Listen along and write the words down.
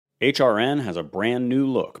HRN has a brand new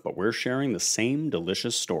look, but we're sharing the same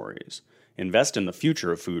delicious stories. Invest in the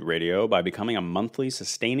future of food radio by becoming a monthly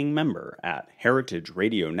sustaining member at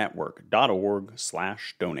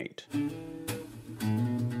heritageradionetwork.org/donate.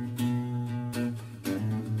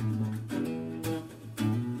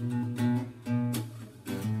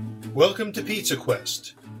 Welcome to Pizza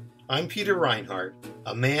Quest. I'm Peter Reinhardt,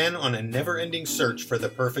 a man on a never-ending search for the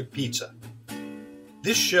perfect pizza.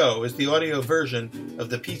 This show is the audio version of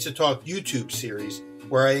the Pizza Talk YouTube series,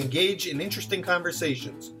 where I engage in interesting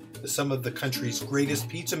conversations with some of the country's greatest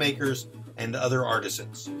pizza makers and other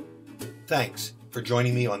artisans. Thanks for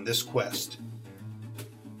joining me on this quest.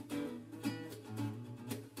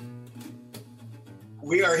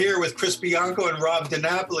 We are here with Chris Bianco and Rob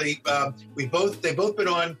DiNapoli. They've both been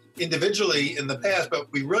on individually in the past,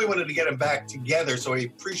 but we really wanted to get them back together. So I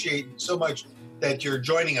appreciate so much that you're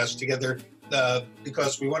joining us together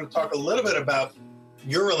because we want to talk a little bit about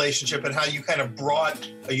your relationship and how you kind of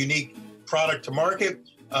brought a unique product to market,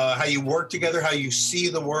 how you work together, how you see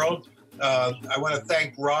the world. I want to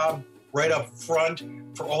thank Rob right up front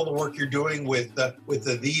for all the work you're doing with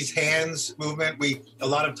the These Hands movement. We, a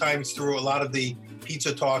lot of times through a lot of the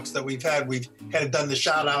pizza talks that we've had, we've kind of done the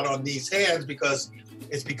shout out on These Hands because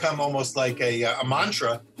it's become almost like a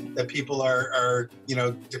mantra that people are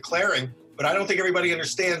declaring. But I don't think everybody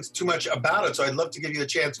understands too much about it. So I'd love to give you a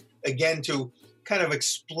chance again to kind of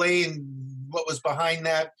explain what was behind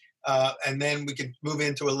that. And then we could move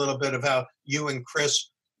into a little bit of how you and Chris,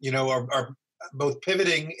 are both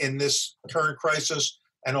pivoting in this current crisis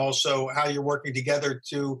and also how you're working together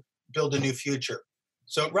to build a new future.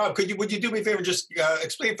 So Rob, would you do me a favor, just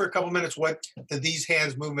explain for a couple minutes what the These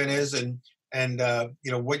Hands movement is and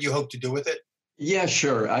what you hope to do with it? Yeah,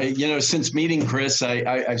 sure. Since meeting Chris,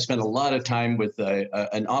 I've spent a lot of time with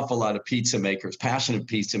an awful lot of pizza makers, passionate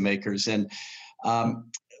pizza makers. And,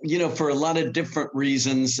 for a lot of different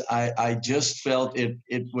reasons, I just felt it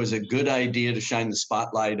was a good idea to shine the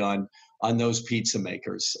spotlight on those pizza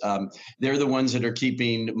makers. They're the ones that are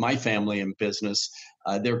keeping my family in business.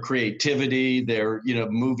 Their creativity, they're,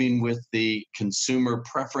 moving with the consumer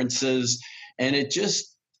preferences. And it just,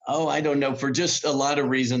 I don't know, for just a lot of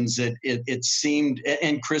reasons, it seemed,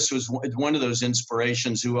 and Chris was one of those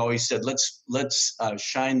inspirations who always said, let's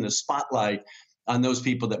shine the spotlight on those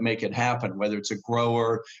people that make it happen, whether it's a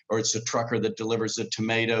grower or it's a trucker that delivers the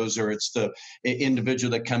tomatoes or it's the individual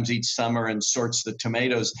that comes each summer and sorts the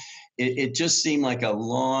tomatoes. It just seemed like a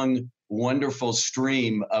long, wonderful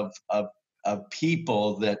stream of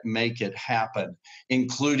people that make it happen,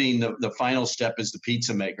 including the final step is the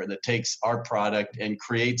pizza maker that takes our product and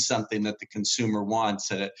creates something that the consumer wants.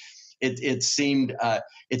 And it seemed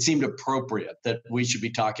appropriate that we should be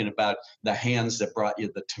talking about the hands that brought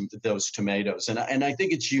you those tomatoes. And I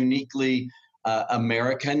think it's uniquely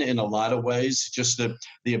American in a lot of ways, just the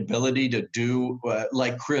ability to do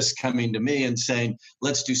like Chris coming to me and saying,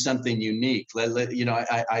 let's do something unique. I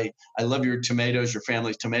love your tomatoes, your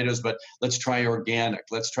family's tomatoes, but let's try organic.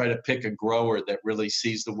 Let's try to pick a grower that really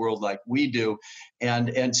sees the world like we do.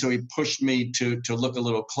 And so he pushed me to look a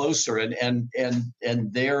little closer and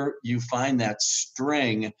there you find that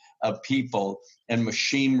string of people and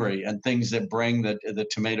machinery and things that bring the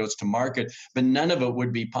tomatoes to market. But none of it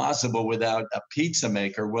would be possible without a pizza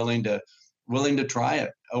maker willing to try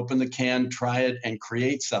it, open the can, try it, and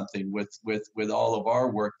create something with all of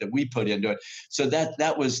our work that we put into it. So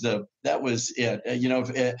that was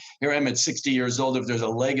it. Here I am at 60 years old. If there's a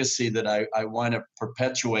legacy that I want to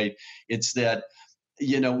perpetuate, it's that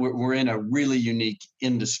we're in a really unique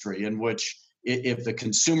industry in which if the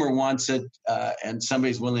consumer wants it and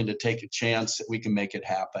somebody's willing to take a chance, we can make it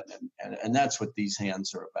happen. And that's what These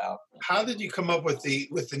Hands are about. How did you come up with the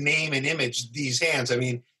name and image, These Hands? I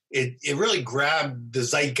mean, it really grabbed the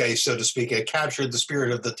zeitgeist, so to speak. It captured the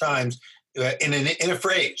spirit of the times in a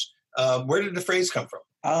phrase. Where did the phrase come from?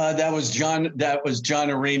 That was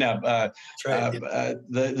John Arena, right.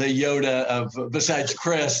 The Yoda of, besides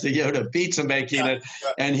Chris, the Yoda pizza making it,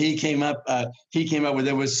 and he came up with,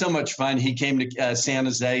 it was so much fun. He came to San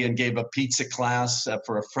Jose and gave a pizza class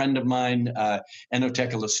for a friend of mine,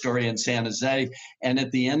 Enoteca Lastoria in San Jose, and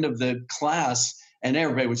at the end of the class, and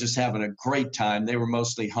everybody was just having a great time. They were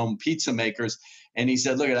mostly home pizza makers. And he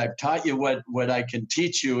said, look, I've taught you what I can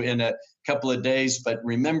teach you in a couple of days, but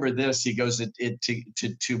remember this. He goes,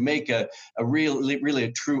 to make a really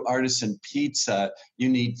a true artisan pizza, you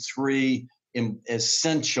need three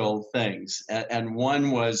essential things. And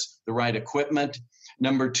one was the right equipment.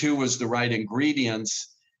 Number two was the right ingredients.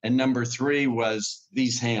 And number 3 was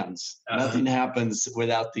these hands. Nothing happens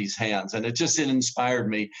without these hands. And it inspired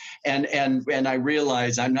me. And I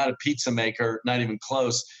realized I'm not a pizza maker, not even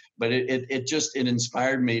close, but it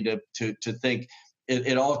inspired me to think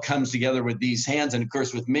it all comes together with these hands. And of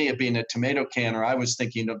course, with me, it being a tomato canner, I was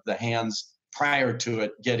thinking of the hands prior to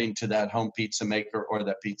it getting to that home pizza maker or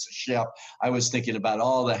that pizza chef. I was thinking about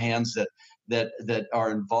all the hands that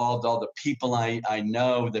are involved, all the people I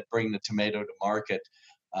know that bring the tomato to market.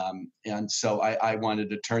 And so I wanted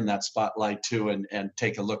to turn that spotlight to and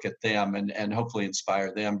take a look at them and hopefully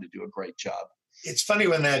inspire them to do a great job. It's funny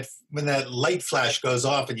when that light flash goes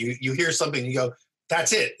off and you hear something, you go,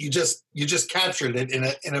 that's it. You just captured it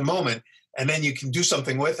in a moment, and then you can do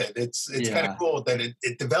something with it. It's kind of cool that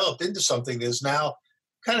it developed into something that is now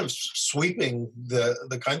kind of sweeping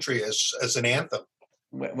the country as an anthem.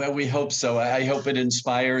 Well, we hope so. I hope it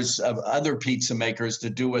inspires other pizza makers to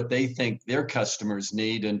do what they think their customers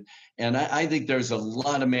need. And I think there's a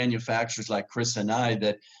lot of manufacturers like Chris and I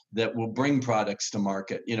that will bring products to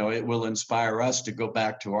market. You know, it will inspire us to go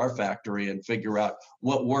back to our factory and figure out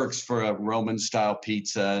what works for a Roman style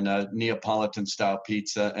pizza and a Neapolitan style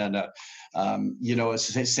pizza and a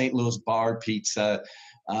St. Louis bar pizza.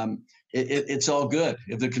 It's all good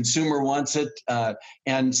if the consumer wants it.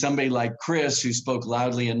 And somebody like Chris, who spoke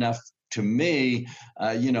loudly enough to me,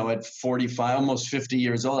 at 45, almost 50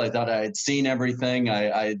 years old, I thought I had seen everything.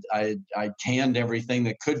 I canned everything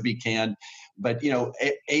that could be canned. But,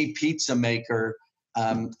 a pizza maker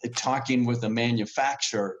talking with a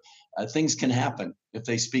manufacturer, things can happen if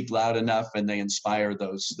they speak loud enough and they inspire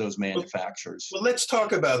those manufacturers. Well, let's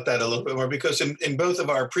talk about that a little bit more, because in both of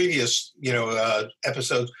our previous,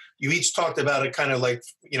 episodes, you each talked about it kind of like,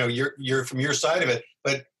 you're from your side of it.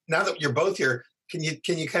 But now that you're both here, can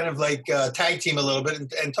you kind of like tag team a little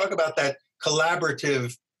bit and talk about that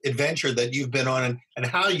collaborative adventure that you've been on and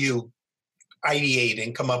how you ideate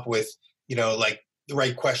and come up with, like the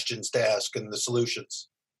right questions to ask and the solutions?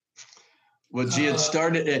 Well, gee, it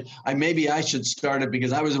started. Maybe I should start it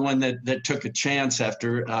because I was the one that took a chance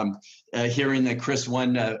after hearing that Chris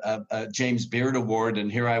won a James Beard Award,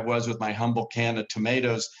 and here I was with my humble can of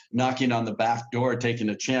tomatoes, knocking on the back door, taking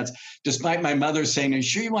a chance. Despite my mother saying, "Are you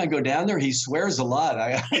sure you want to go down there? He swears a lot."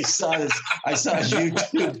 I saw his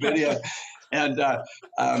YouTube video. And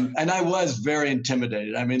I was very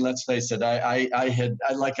intimidated. I mean, let's face it. I had,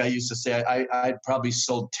 like I used to say, I'd probably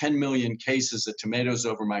sold 10 million cases of tomatoes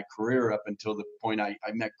over my career up until the point I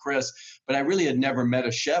met Chris. But I really had never met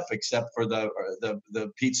a chef except for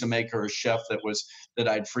the pizza maker or chef that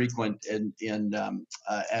I'd frequent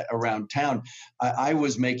around town. I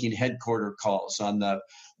was making headquarter calls on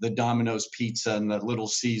the Domino's Pizza and the Little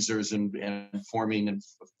Caesars and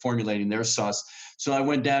formulating their sauce. So I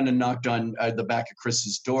went down and knocked on the back of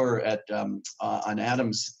Chris's door on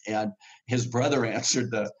Adams, and his brother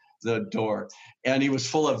answered the door, and he was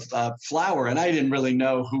full of flour, and I didn't really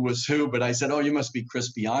know who was who, but I said, "Oh, you must be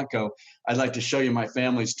Chris Bianco. I'd like to show you my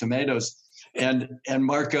family's tomatoes." And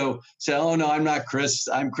Marco said, "Oh no, I'm not Chris.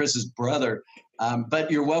 I'm Chris's brother.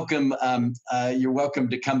 But you're welcome. You're welcome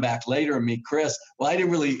to come back later and meet Chris." Well,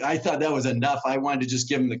 I thought that was enough. I wanted to just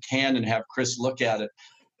give him the can and have Chris look at it.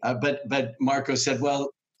 But Marco said, "Well,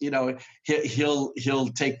 he'll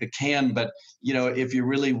take the can, but if you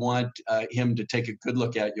really want him to take a good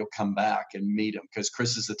look at it, you'll come back and meet him, because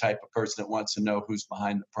Chris is the type of person that wants to know who's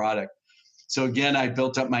behind the product." So again, I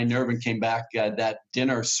built up my nerve and came back that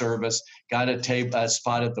dinner service, got a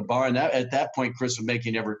spot at the bar, and at that point, Chris was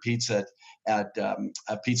making every pizza at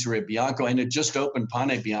Pizzeria Bianco, and it just opened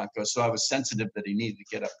Pane Bianco, so I was sensitive that he needed to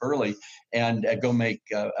get up early and go make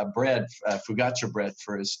focaccia bread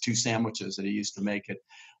for his 2 sandwiches that he used to make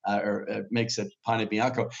makes at Pane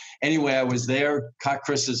Bianco. Anyway, I was there, caught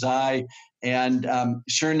Chris's eye, and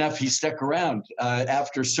sure enough, he stuck around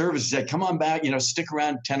after service. He said, "Come on back, stick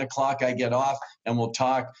around 10 o'clock, I get off, and we'll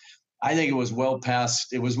talk." I think it was well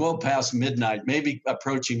past midnight, maybe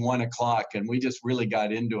approaching 1 o'clock. And we just really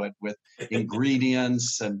got into it with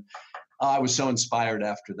ingredients. And I was so inspired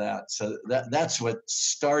after that. So that's what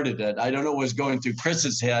started it. I don't know what was going through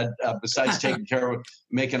Chris's head besides taking care of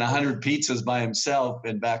making 100 pizzas by himself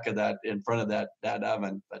in front of that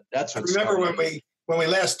oven. But that's what I remember started. when we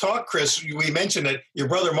last talked, Chris, we mentioned that your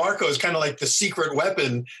brother Marco is kind of like the secret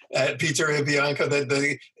weapon at Pizzeria Bianco,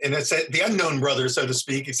 and it's the unknown brother, so to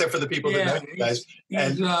speak, except for the people that know you guys.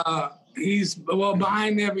 He's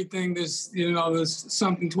behind everything. There's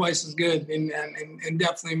something twice as good, and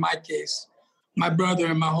definitely in my case, my brother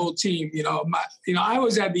and my whole team. I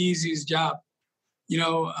always had the easiest job.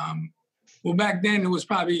 Well, back then it was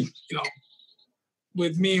probably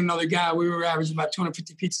with me and another guy, we were averaging about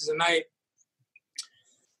 250 pizzas a night.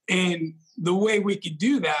 And the way we could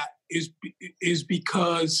do that is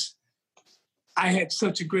because I had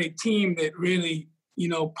such a great team that really,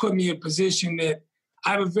 put me in a position that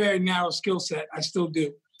I have a very narrow skill set. I still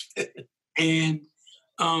do. And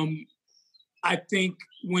I think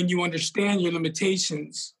when you understand your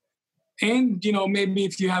limitations and, maybe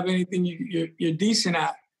if you have anything you're decent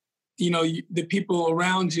at, the people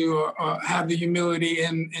around you have the humility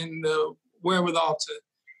and the wherewithal to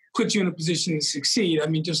put you in a position to succeed. I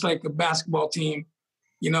mean, just like a basketball team,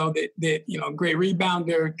 that great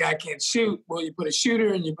rebounder, guy can't shoot. Well, you put a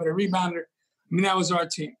shooter and you put a rebounder. I mean, that was our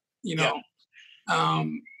team, Yeah.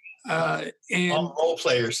 And all role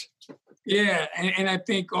players. Yeah, and I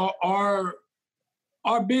think our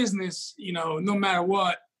business, no matter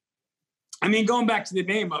what. I mean, going back to the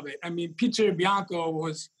name of it, I mean, Pizzeria Bianco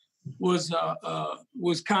was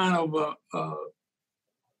kind of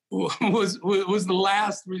was the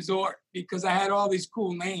last resort because I had all these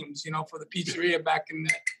cool names, for the pizzeria back in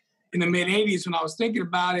the mid '80s when I was thinking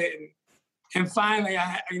about it, and finally,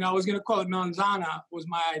 I was going to call it Manzana was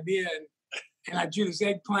my idea, and I drew this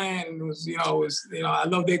eggplant, and it was I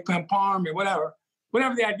loved eggplant parm and whatever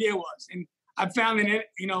the idea was, and I found it,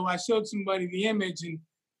 I showed somebody the image and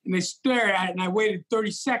they stared at it, and I waited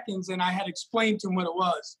 30 seconds, and I had explained to them what it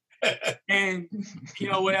was, and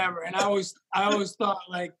whatever, and I always thought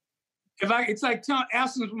like. It's like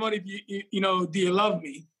asking somebody if do you love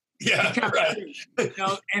me? Yeah, right.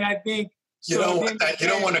 And I think you don't want that. You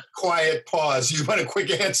don't want a quiet pause. You want a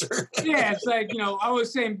quick answer. Yeah, it's like I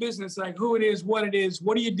always say in business, like who it is, what do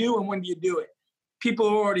you do, and when do you do it? People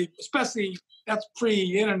are already, especially that's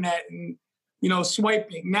pre-internet and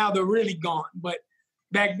swiping. Now they're really gone. But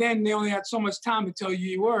back then they only had so much time to tell you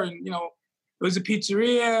you were, and it was a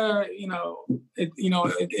pizzeria.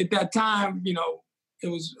 At that time, it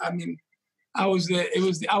was. I mean. I was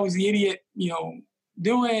the idiot,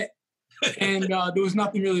 doing it, and there was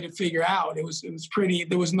nothing really to figure out. It was pretty.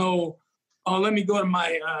 There was no, let me go to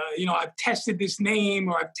my, I've tested this name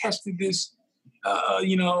or I've tested this,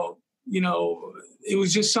 it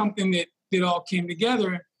was just something that all came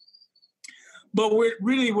together. But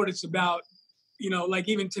what it's about, like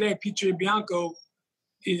even today, Pizzeria Bianco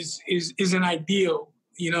is an ideal.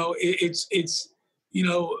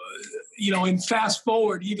 And fast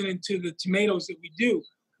forward even into the tomatoes that we do,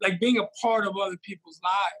 like being a part of other people's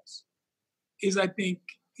lives is, I think,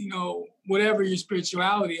 whatever your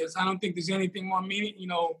spirituality is, I don't think there's anything more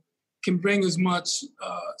can bring as much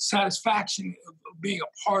satisfaction of being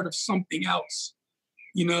a part of something else.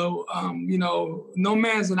 No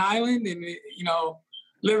man's an island, and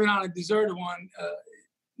living on a deserted one,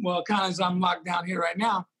 kind of as I'm locked down here right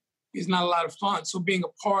now, is not a lot of fun. So being a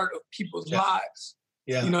part of people's lives.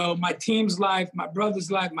 Yeah. My team's life, my brother's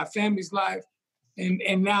life, my family's life,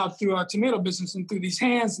 and now through our tomato business and through these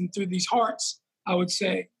hands and through these hearts, I would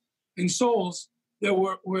say, and souls, that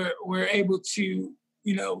we're able to,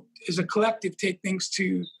 as a collective, take things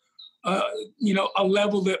to, a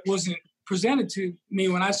level that wasn't presented to me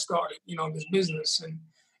when I started, this business, and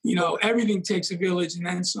everything takes a village and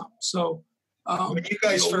then some. So when you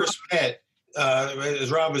guys first met.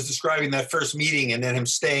 As Rob was describing that first meeting and then him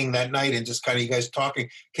staying that night and just kind of you guys talking,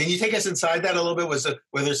 can you take us inside that a little bit?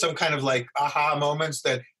 Were there some kind of like aha moments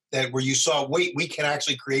that where you saw, wait, we can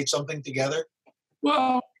actually create something together?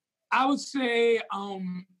 Well, I would say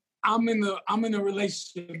I'm in the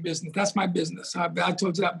relationship business. That's my business. I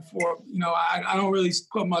told you that before. I don't really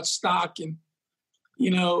put much stock in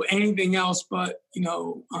anything else, but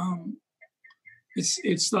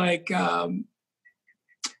it's like.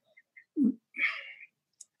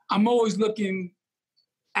 I'm always looking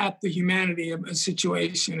at the humanity of a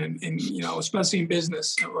situation and especially in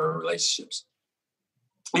business or relationships.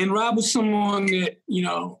 And Rob was someone that, and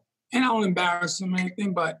I don't embarrass him or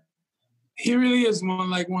anything, but he really is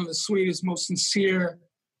one of the sweetest, most sincere,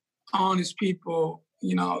 honest people.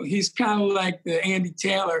 He's kind of like the Andy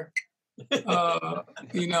Taylor, of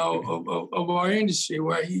our industry,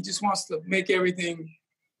 where he just wants to make everything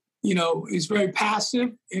he's very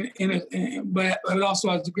passive, but it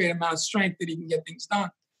also has a great amount of strength that he can get things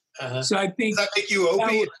done. Uh-huh. So I think... Does that make you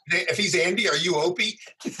Opie? If he's Andy, are you Opie?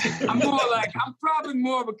 I'm probably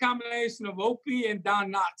more of a combination of Opie and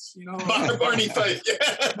Don Knotts, Barney Fife,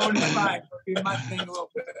 yeah. Barney Fife would be my thing a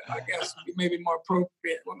little bit, I guess, would be maybe more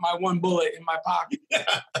appropriate with my one bullet in my pocket. Yeah.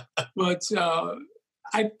 But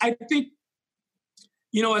I think...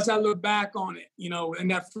 as I look back on it, in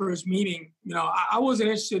that first meeting, I wasn't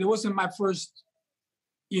interested. It wasn't my first,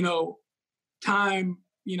 time,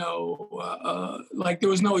 like there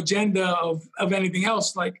was no agenda of anything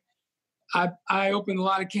else. Like I opened a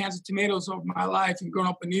lot of cans of tomatoes over my life and growing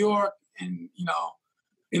up in New York and,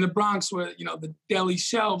 in the Bronx where, the deli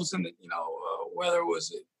shelves and, whether it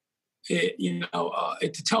was, at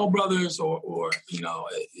the Tell Brothers or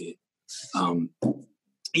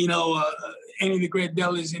any of the great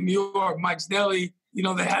delis in New York, Mike's Deli,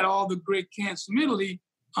 they had all the great cans from Italy.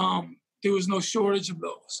 There was no shortage of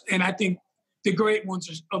those. And I think the great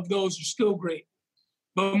ones of those are still great.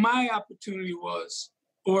 But my opportunity was,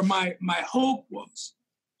 or my hope was,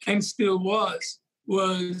 and still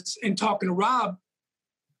was in talking to Rob,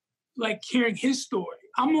 like hearing his story.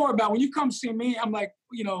 I'm more about, when you come see me, I'm like,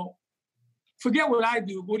 forget what I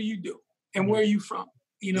do. What do you do? And where are you from?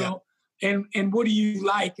 And what do you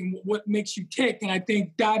like and what makes you tick? And I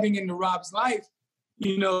think diving into Rob's life,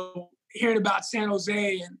 hearing about San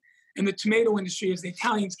Jose and the tomato industry as the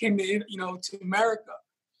Italians came to America,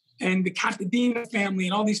 and the Contadina family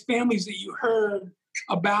and all these families that you heard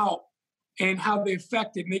about and how they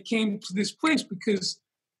affected. And they came to this place because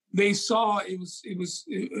they saw it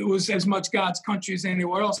was as much God's country as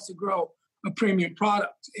anywhere else to grow a premium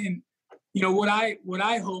product. And what I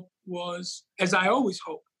hope was, as I always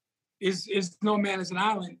hope, is no man is an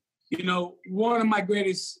island. One of my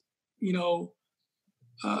greatest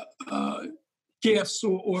gifts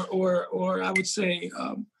or I would say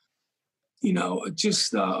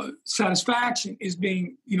just satisfaction is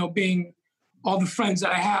being all the friends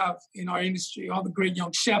that I have in our industry, all the great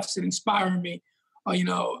young chefs that inspire me.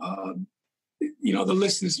 The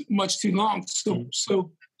list is much too long.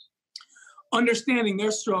 So understanding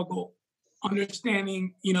their struggle,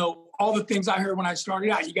 understanding, all the things I heard when I started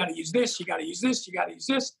out, you got to use this, you got to use this, you got to use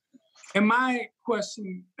this. And my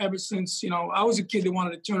question ever since, I was a kid that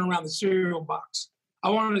wanted to turn around the cereal box. I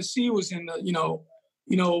wanted to see what's in the,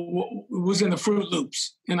 was in the Fruit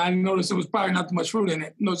Loops. And I noticed there was probably not too much fruit in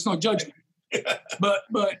it. No, it's no judgment. But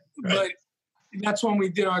that's when we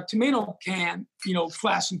did our tomato can,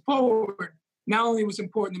 flashing forward. Not only was it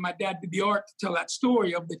important that my dad did the art to tell that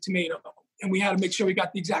story of the tomato, and we had to make sure we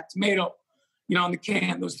got the exact tomato, on the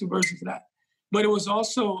can, those two versions of that. But it was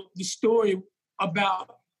also the story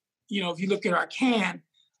about, if you look at our can,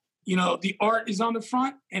 the art is on the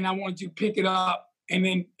front, and I wanted you to pick it up and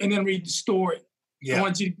then read the story. Yeah. I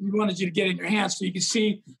wanted you to get it in your hands so you can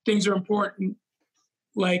see things are important.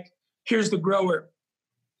 Like, here's the grower.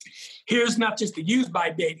 Here's not just the use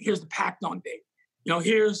by date. Here's the packed on date.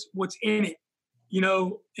 Here's what's in it.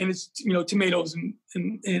 And it's tomatoes and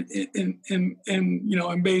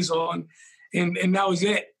basil and that was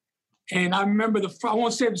it. And I remember I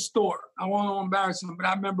won't say the store. I won't embarrass them, but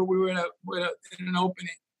I remember we were in an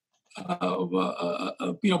opening of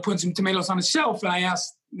putting some tomatoes on the shelf, and I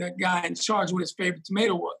asked that guy in charge what his favorite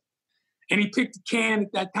tomato was. And he picked a can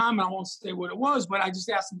at that time, and I won't say what it was, but I just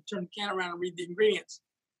asked him to turn the can around and read the ingredients.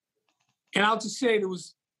 And I'll just say there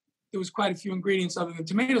was quite a few ingredients other than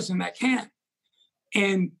tomatoes in that can.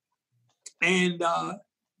 And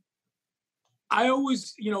I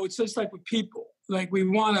always, it's just like with people, like we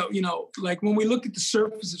want to, like when we look at the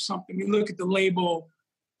surface of something, we look at the label,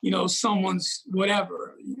 someone's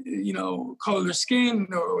whatever, color of their skin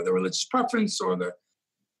or the religious preference or the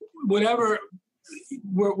whatever,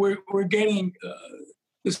 we're getting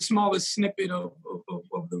the smallest snippet of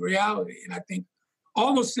the reality. And I think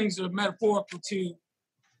all those things are metaphorical to,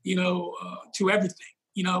 to everything,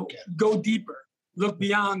 go deeper, look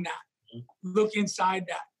beyond that, look inside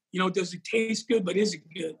that. Does it taste good, but is it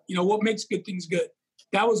good? What makes good things good?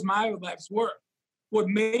 That was my life's work. What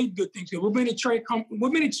made good things good? What made a chair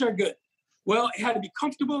good? Well, it had to be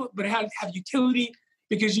comfortable, but it had to have utility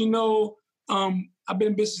because, I've been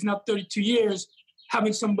in business now 32 years.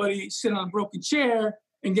 Having somebody sit on a broken chair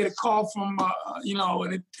and get a call from,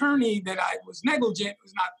 an attorney that I was negligent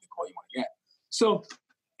was not the call you want to get. So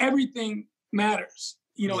everything matters.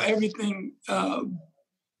 Everything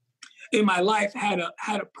in my life had a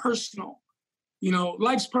personal,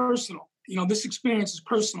 life's personal. This experience is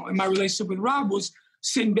personal. And my relationship with Rob was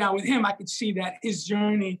sitting down with him. I could see that his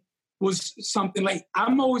journey was something like,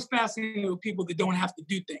 I'm always fascinated with people that don't have to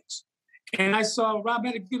do things. And I saw Rob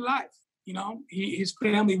had a good life. His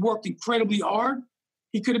family worked incredibly hard.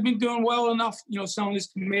 He could have been doing well enough, selling his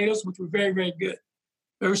tomatoes, which were very, very good.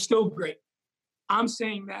 They were still great. I'm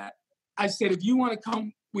saying that I said, if you want to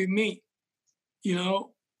come with me,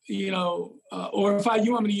 or if you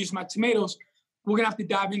want me to use my tomatoes, we're gonna have to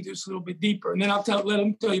dive into this a little bit deeper. And then let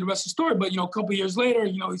him tell you the rest of the story. But a couple of years later,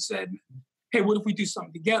 he said, "Hey, what if we do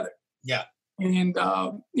something together?" Yeah. And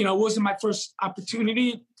it wasn't my first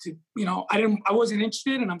opportunity to, I wasn't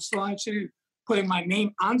interested, and I'm still interested in putting my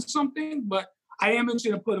name on something, but I am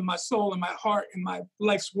interested in putting my soul and my heart and my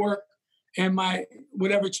life's work and my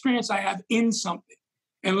whatever experience I have in something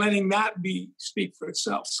and letting that speak for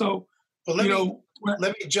itself. So, let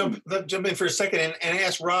me jump in for a second and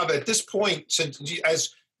ask Rob at this point, since as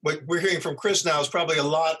what we're hearing from Chris now is probably a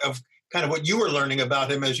lot of kind of what you were learning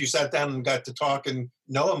about him as you sat down and got to talk and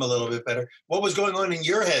know him a little bit better. What was going on in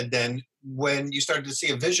your head then when you started to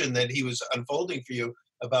see a vision that he was unfolding for you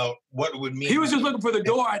about what it would mean? He was just looking for the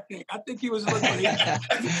door, I think. I think he was looking for yeah.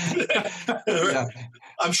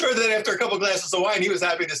 I'm sure that after a couple of glasses of wine, he was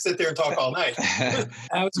happy to sit there and talk all night.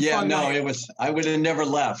 Night. It was. I would have never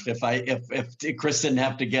left if Chris didn't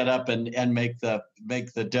have to get up and make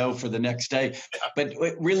the dough for the next day. But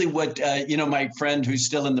really, what my friend who's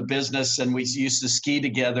still in the business, and we used to ski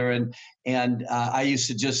together, and I used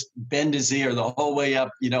to just bend his ear the whole way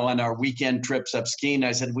up, on our weekend trips up skiing.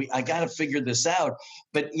 I said, I got to figure this out.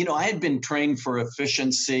 But, I had been trained for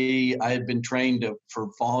efficiency. I had been trained for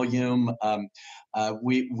volume.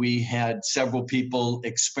 We had several people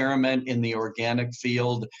experiment in the organic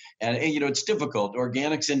field. And, it's difficult.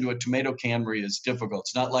 Organics into a tomato cannery is difficult.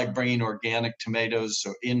 It's not like bringing organic tomatoes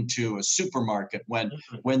into a supermarket.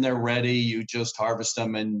 When they're ready, you just harvest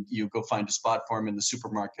them and you go find a spot for them in the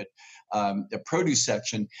supermarket, the produce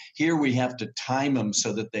section. Here we have to time them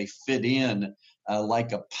so that they fit in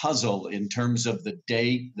like a puzzle in terms of the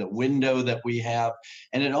date, the window that we have.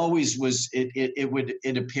 And it always was,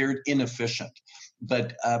 it appeared inefficient.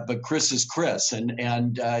 But Chris is Chris,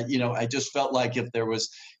 and I just felt like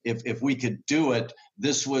if we could do it,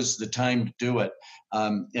 this was the time to do it.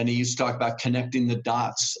 And he used to talk about connecting the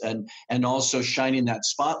dots and also shining that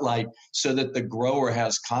spotlight so that the grower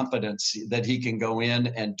has confidence that he can go in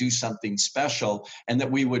and do something special, and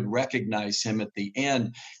that we would recognize him at the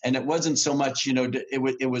end. And it wasn't so much,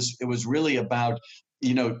 it was really about,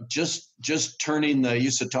 just turning I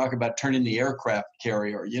used to talk about turning the aircraft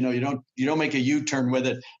carrier. You don't make a U-turn with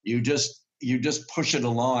it. You just push it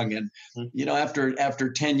along. And,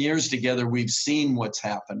 after 10 years together, we've seen what's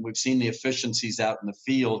happened. We've seen the efficiencies out in the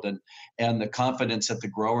field and the confidence that the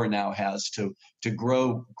grower now has to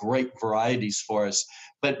grow great varieties for us.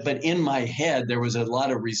 But in my head, there was a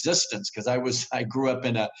lot of resistance because I grew up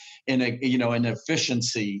in an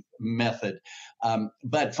efficiency method.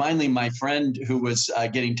 But finally, my friend who was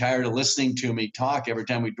getting tired of listening to me talk every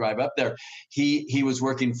time we drive up there, he was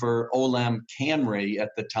working for Olam Cannery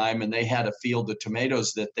at the time, and they had a field of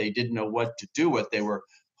tomatoes that they didn't know what to do with. They were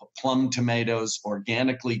plum tomatoes,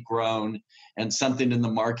 organically grown, and something in the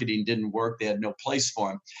marketing didn't work. They had no place for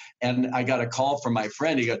them. And I got a call from my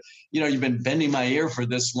friend. He goes, you've been bending my ear for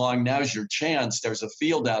this long. Now's your chance. There's a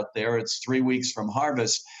field out there. It's 3 weeks from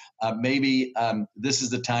harvest. Maybe this is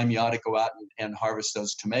the time you ought to go out and harvest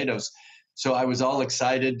those tomatoes. So I was all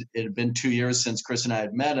excited. It had been 2 years since Chris and I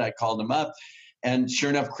had met. I called him up. And sure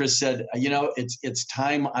enough, Chris said, it's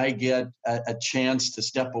time I get a chance to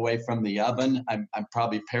step away from the oven. I'm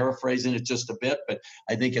probably paraphrasing it just a bit, but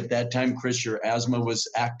I think at that time, Chris, your asthma was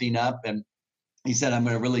acting up. And he said, I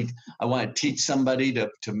want to teach somebody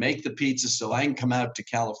to make the pizza so I can come out to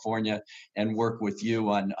California and work with you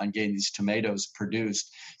on getting these tomatoes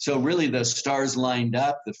produced. So really the stars lined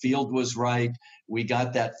up. The field was right. We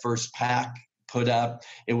got that first pack put up.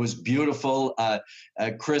 It was beautiful.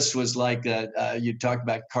 Chris was like, you talk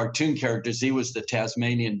about cartoon characters. He was the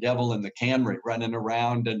Tasmanian devil in the cannery running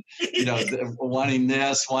around and, wanting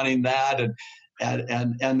this, wanting that.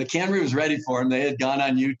 And the cannery was ready for him. They had gone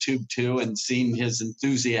on YouTube too and seen his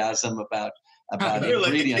enthusiasm about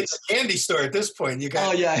ingredients. Like a candy store at this point. You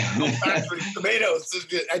got tomatoes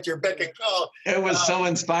at your beck and call. It was so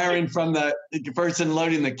inspiring, from the person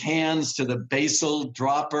loading the cans to the basil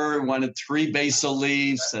dropper. Wanted 3 basil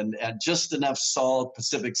leaves and just enough salt,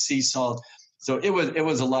 Pacific sea salt. So it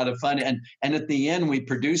was a lot of fun. And at the end, we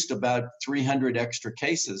produced about 300 extra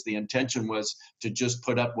cases. The intention was to just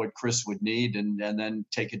put up what Chris would need and then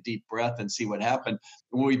take a deep breath and see what happened.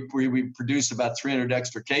 When we produced about 300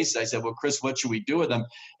 extra cases, I said, well, Chris, what should we do with them?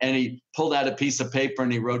 And he pulled out a piece of paper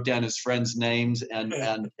and he wrote down his friends' names and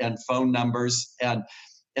phone numbers. And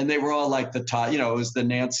they were all like the top, it was the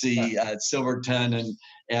Nancy Silverton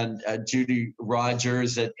and Judy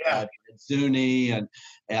Rogers at Zuni and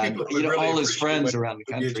really all his friends around the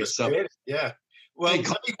country. So created. Yeah, well,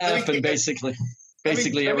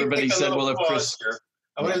 basically everybody said, "Well, if Chris."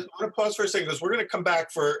 I want to pause for a second because we're going to come back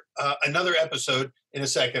for another episode in a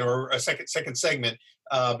second, or a second segment.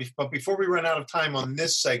 But before we run out of time on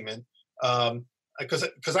this segment,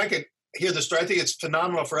 because I could hear the story, I think it's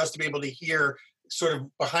phenomenal for us to be able to hear sort of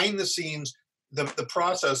behind the scenes the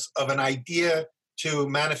process of an idea to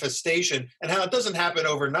manifestation, and how it doesn't happen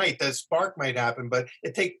overnight. That spark might happen, but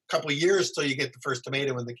it takes a couple of years till you get the first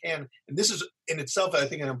tomato in the can. And this is in itself, I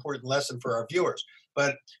think, an important lesson for our viewers.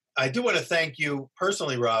 But I do want to thank you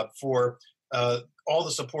personally, Rob, for all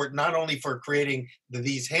the support, not only for creating the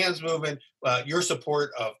These Hands movement, your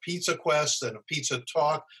support of Pizza Quest and of Pizza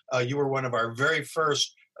Talk. You were one of our very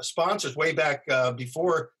first sponsors way back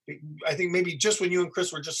before, I think maybe just when you and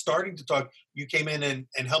Chris were just starting to talk, you came in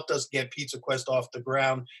and helped us get Pizza Quest off the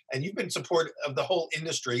ground. And you've been supportive of the whole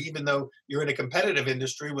industry, even though you're in a competitive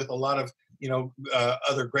industry with a lot of,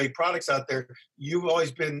 other great products out there. You've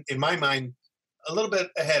always been, in my mind, a little bit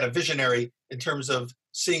ahead, a visionary in terms of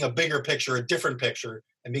seeing a bigger picture, a different picture,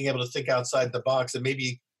 and being able to think outside the box. And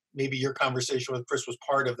maybe your conversation with Chris was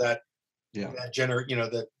part of that,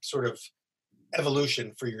 that sort of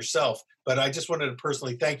evolution for yourself. But I just wanted to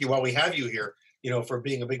personally thank you while we have you here, for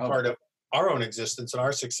being a big part of our own existence and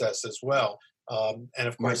our success as well. And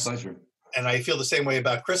of course, my pleasure. And I feel the same way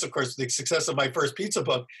about Chris. Of course, the success of my first pizza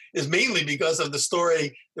book is mainly because of the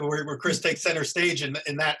story where Chris takes center stage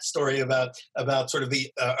in that story about sort of the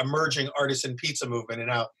emerging artisan pizza movement, and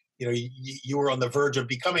how you were on the verge of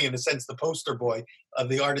becoming, in a sense, the poster boy of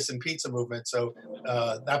the artisan pizza movement. So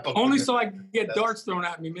that book only so I can get darts thrown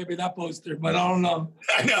at me, maybe that poster, but I don't know.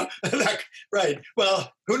 I know, right? Well,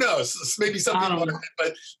 who knows? Maybe some people,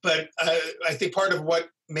 but I think part of what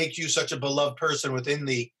makes you such a beloved person within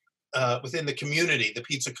the community, the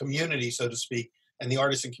pizza community, so to speak, and the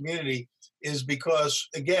artisan community, is because,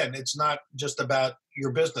 again, it's not just about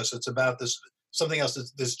your business. It's about something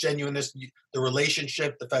else, this genuineness, the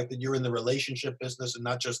relationship, the fact that you're in the relationship business and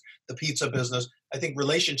not just the pizza business. I think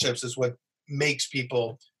relationships is what makes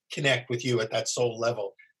people connect with you at that soul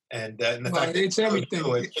level. And the fact it's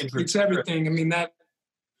everything. It's everything. I mean,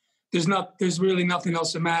 there's really nothing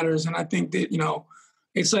else that matters. And I think that,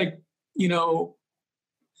 it's like,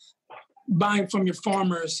 buying from your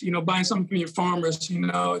farmers, buying something from your farmers,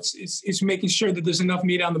 it's making sure that there's enough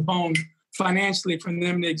meat on the bone financially for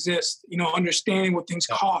them to exist, understanding what things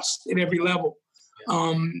cost at every level,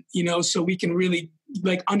 so we can really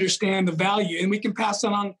understand the value, and we can pass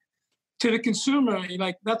that on to the consumer.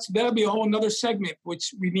 That'll be a whole another segment,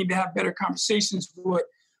 which we need to have better conversations with,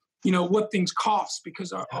 what things cost,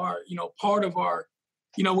 because our part of our,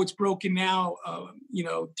 what's broken now,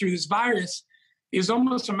 through this virus is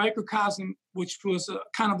almost a microcosm, which was a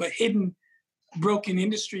kind of a hidden, broken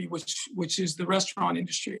industry, which is the restaurant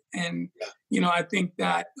industry. And, I think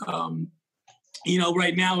that,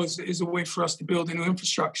 right now is a way for us to build a new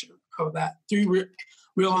infrastructure of that through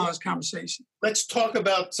real honest conversation. Let's talk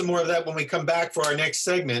about some more of that when we come back for our next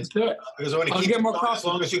segment. Let's do it. Because I want to keep it going as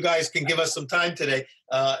long as you guys can give us some time today.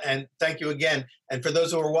 And thank you again. And for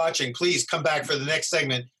those who are watching, please come back for the next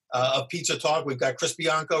segment of Pizza Talk. We've got Chris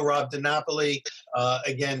Bianco, Rob DiNapoli.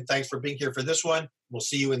 Again, thanks for being here for this one. We'll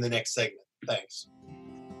see you in the next segment. Thanks.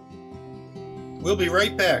 We'll be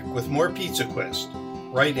right back with more Pizza Quest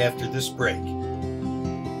right after this break.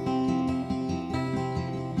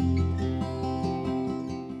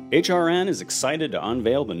 HRN is excited to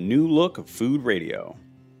unveil the new look of Food Radio.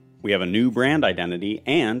 We have a new brand identity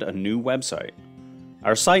and a new website.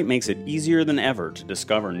 Our site makes it easier than ever to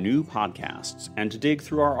discover new podcasts and to dig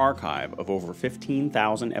through our archive of over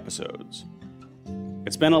 15,000 episodes.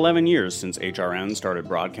 It's been 11 years since HRN started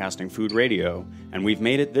broadcasting Food Radio, and we've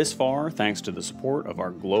made it this far thanks to the support of our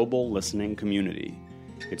global listening community.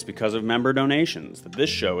 It's because of member donations that this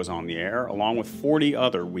show is on the air, along with 40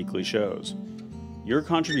 other weekly shows. Your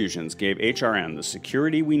contributions gave HRN the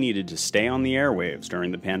security we needed to stay on the airwaves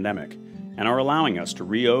during the pandemic, and are allowing us to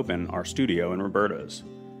reopen our studio in Roberta's.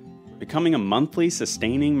 Becoming a monthly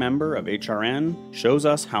sustaining member of HRN shows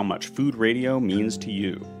us how much Food Radio means to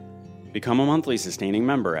you. Become a monthly sustaining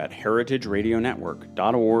member at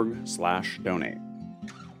heritageradionetwork.org/donate.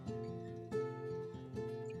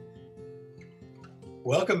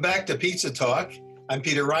 Welcome back to Pizza Talk. I'm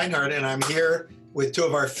Peter Reinhardt, and I'm here with two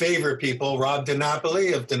of our favorite people, Rob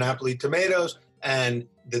DiNapoli of DiNapoli Tomatoes and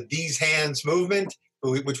the These Hands movement,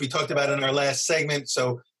 which we talked about in our last segment.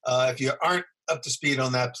 So if you aren't up to speed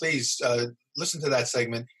on that, please listen to that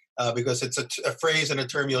segment because it's a phrase and a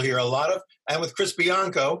term you'll hear a lot of. And with Chris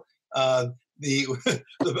Bianco, the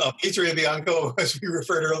Pizzeria Bianco, as we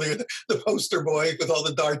referred earlier, the poster boy with all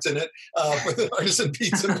the darts in it for the artisan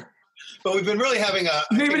pizza. But we've been really having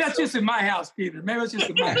Maybe that's just in my house, Peter. Maybe it's just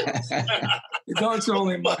in my house. The darts are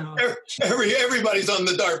only in my house. Everybody's on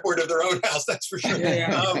the dartboard of their own house, that's for sure.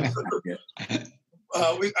 Yeah.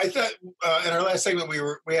 I thought in our last segment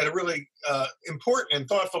we had a really important and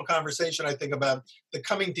thoughtful conversation, I think, about the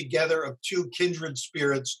coming together of two kindred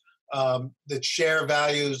spirits that share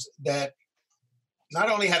values, that not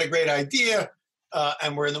only had a great idea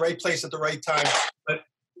and were in the right place at the right time, but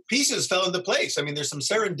pieces fell into place. I mean, there's some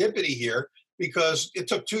serendipity here because it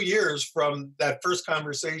took 2 years from that first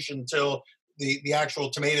conversation till the actual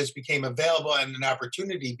tomatoes became available and an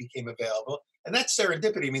opportunity became available. And that's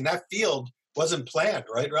serendipity. I mean, that field wasn't planned,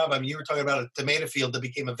 right, Rob? I mean, you were talking about a tomato field that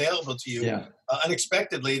became available to you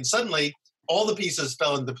unexpectedly, and suddenly all the pieces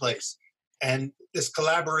fell into place. And this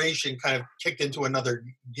collaboration kind of kicked into another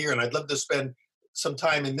gear. And I'd love to spend some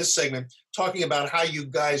time in this segment talking about how you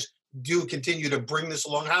guys do continue to bring this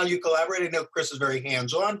along, how you collaborate. I know Chris is very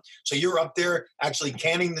hands-on, so you're up there actually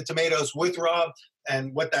canning the tomatoes with Rob,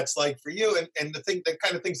 and what that's like for you, and the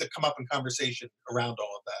kind of things that come up in conversation around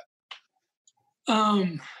all of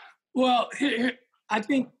that. Well, I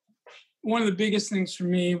think one of the biggest things for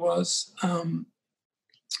me was,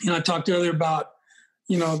 I talked earlier about,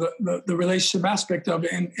 the relationship aspect of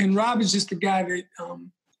it. And Rob is just the guy that,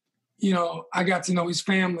 I got to know his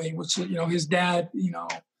family, which, his dad,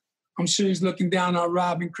 I'm sure he's looking down on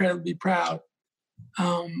Rob incredibly proud.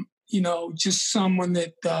 Just someone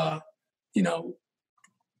that,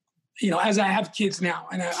 as I have kids now,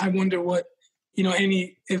 and I wonder what,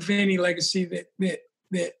 if any legacy that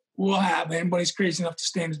we'll have. Anybody's crazy enough to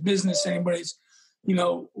stay in his business. Anybody's,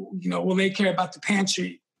 will they care about the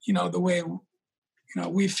pantry? The way,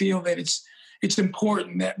 we feel that it's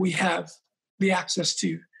important that we have the access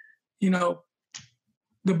to, the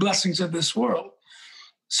blessings of this world.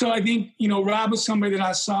 So I think, Rob was somebody that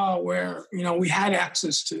I saw where, we had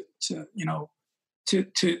access to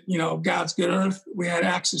God's good earth. We had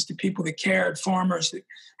access to people that cared, farmers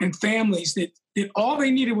and families that all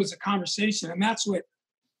they needed was a conversation. And that's what,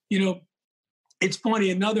 it's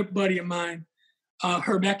funny, another buddy of mine,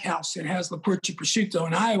 Herb Eckhouse, that has La Porta Prosciutto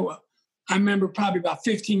in Iowa. I remember probably about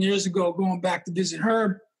 15 years ago going back to visit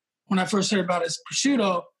Herb when I first heard about his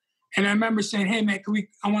prosciutto. And I remember saying, "Hey man,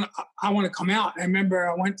 I want to come out." I remember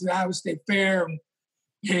I went to the Iowa State Fair and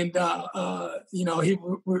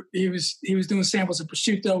he was doing samples of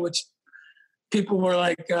prosciutto, which people were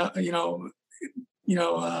like, we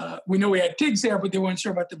know we had pigs there, but they weren't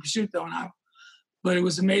sure about the prosciutto in Iowa. But it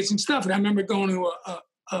was amazing stuff. And I remember going to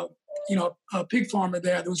a pig farmer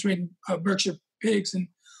there that was raising Berkshire pigs and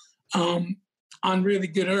on really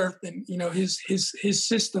good earth, and his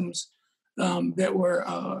systems that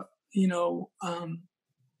were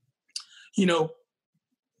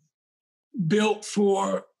built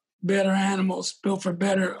for better animals, built for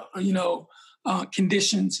better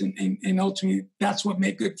conditions, and ultimately that's what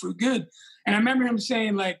made good food good. And I remember him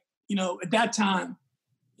saying, like, at that time,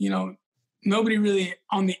 nobody really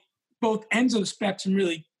on the both ends of the spectrum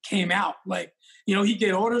really came out. Like, he'd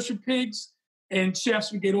get orders for pigs and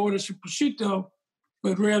chefs would get orders for prosciutto,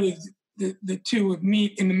 but rarely the two would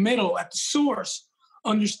meet in the middle at the source,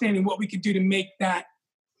 understanding what we could do to make that,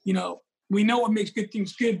 we know what makes good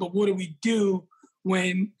things good, but what do we do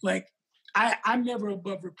when, like, I'm never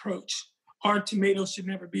above reproach. Our tomatoes should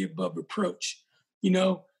never be above reproach,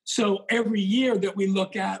 So every year that we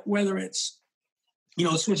look at, whether it's,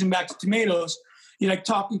 switching back to tomatoes, like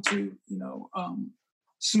talking to,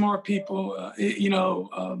 smart people,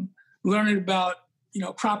 learning about,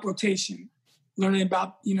 crop rotation, learning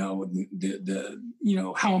about, the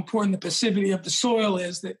how important the passivity of the soil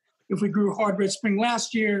is, that if we grew hard red spring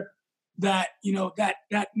last year, that,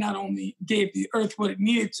 that not only gave the earth what it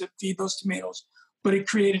needed to feed those tomatoes, but it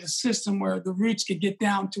created a system where the roots could get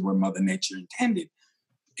down to where Mother Nature intended.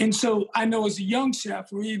 And so I know as a young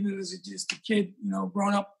chef, or even as just a kid,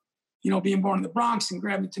 growing up, being born in the Bronx and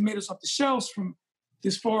grabbing tomatoes off the shelves from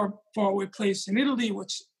this far away place in Italy,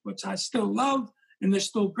 which I still love, and they're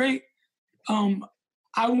still great.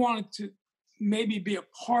 I wanted to maybe be a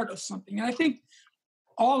part of something. And I think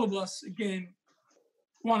all of us, again,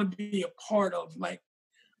 want to be a part of, like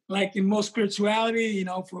in most spirituality,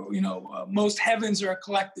 most heavens are a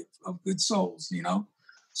collective of good souls,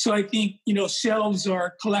 So I think, shelves are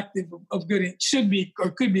a collective of good, it should be,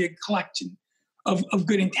 or could be a collection of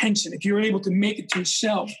good intention. If you're able to make it to a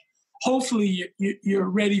shelf, hopefully you're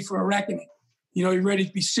ready for a reckoning. You're ready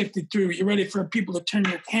to be sifted through. You're ready for people to turn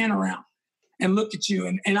your can around and look at you.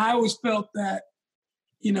 And I always felt that,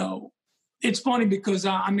 it's funny because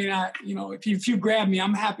if you grab me,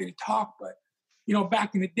 I'm happy to talk. But,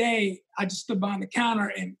 back in the day, I just stood behind the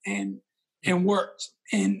counter and worked.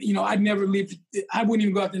 And, I'd never leave. I wouldn't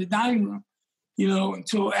even go out to the dining room,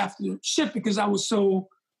 until after the shift, because I was so,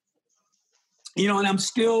 and I'm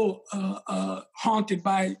still haunted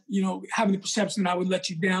by, having the perception that I would let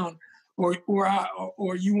you down, or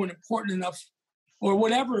you weren't important enough, or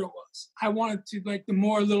whatever it was. I wanted to, like, the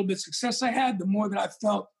more little bit of success I had, the more that I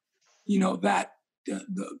felt, that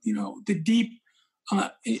the deep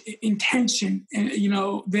intention, and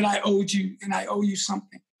that I owed you, and I owe you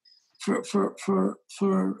something for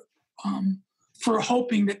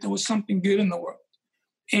hoping that there was something good in the world.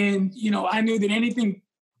 And, I knew that anything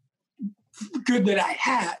good that I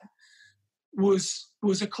had was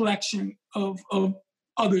a collection of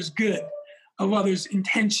others' good, of others'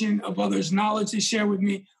 intention, of others' knowledge they share with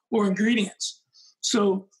me, or ingredients.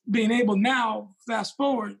 So being able now, fast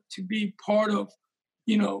forward, to be part of,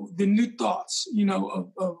 the new thoughts,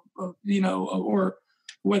 or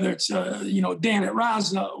whether it's, Dan at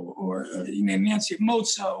Raza or Nancy at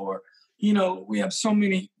Moza, or, we have so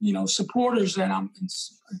many, supporters that I'm,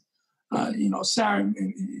 Sarah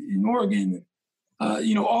in Oregon,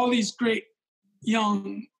 all these great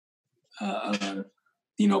young,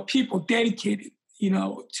 people dedicated,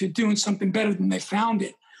 to doing something better than they found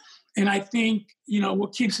it. And I think,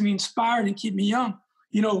 what keeps me inspired and keep me young,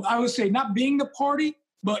 I would say not being the party,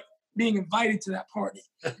 but being invited to that party.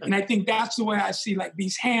 And I think that's the way I see, like,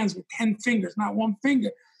 these hands with 10 fingers, not one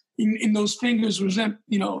finger. In those fingers represent,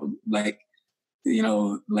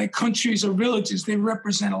 like countries or villages. They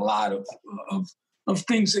represent a lot of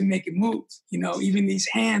things that make it move. Even these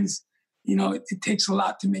hands, it takes a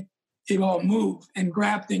lot to make it all move and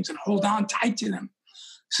grab things and hold on tight to them.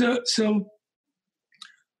 So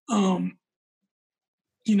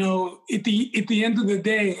at the end of the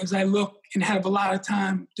day, as I look and have a lot of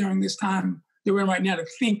time during this time that we're in right now to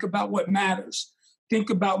think about what matters, think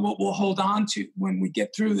about what we'll hold on to when we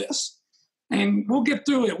get through this. And we'll get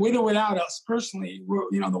through it with or without us. Personally,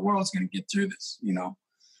 the world's going to get through this,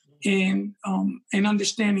 and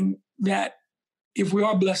understanding that if we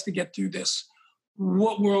are blessed to get through this,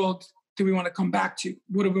 what world do we want to come back to?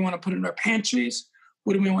 What do we want to put in our pantries?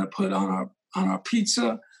 What do we want to put on our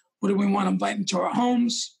pizza? What do we want to invite into our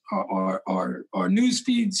homes, our news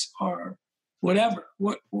feeds, or whatever?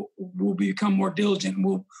 What we'll become more diligent.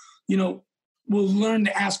 We'll learn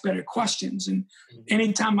to ask better questions. And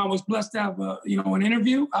anytime I was blessed to have an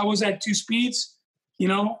interview, I was at two speeds.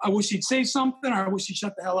 I wish he'd say something, or I wish he'd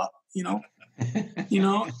shut the hell up.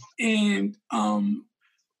 And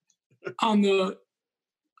on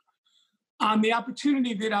the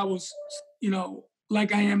opportunity that I was,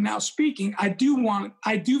 like I am now speaking, I do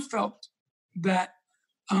felt that,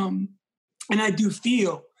 and I do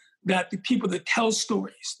feel that the people that tell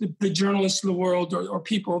stories, the journalists of the world, or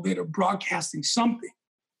people that are broadcasting something,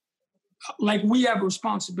 like, we have a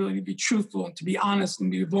responsibility to be truthful and to be honest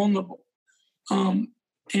and be vulnerable. And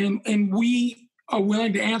we are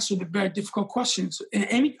willing to answer the very difficult questions,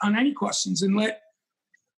 on any questions, and let,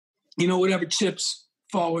 whatever chips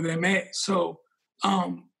fall where they may. So,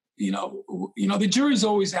 the jury's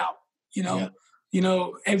always out,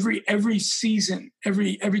 every season,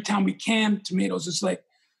 every time we can tomatoes, it's like,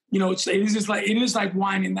 it is like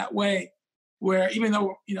wine in that way, where even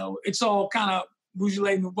though, it's all kind of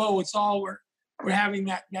Beaujolais Nouveau, it's all we're having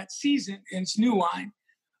that season, and it's new wine.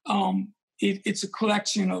 It's a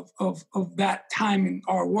collection of that time in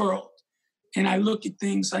our world. And I look at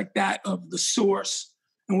things like that, of the source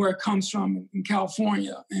and where it comes from in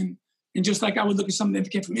California. And just like I would look at something that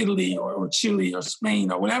came from Italy or Chile or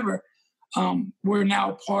Spain or whatever, we're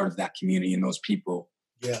now part of that community and those people.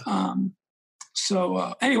 Yeah.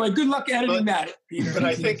 So anyway, good luck editing that, Peter. But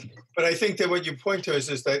I think that what you point to is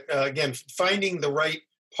that, again, finding the right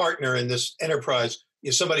partner in this enterprise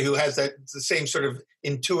is somebody who has the same sort of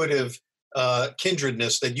intuitive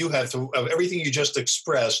kindredness that you have of everything you just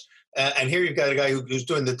expressed. And here you've got a guy who's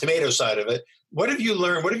doing the tomato side of it. What have you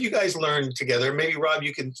learned? What have you guys learned together? Maybe, Rob,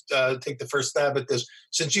 you can take the first stab at this.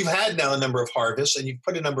 Since you've had now a number of harvests and you've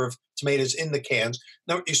put a number of tomatoes in the cans,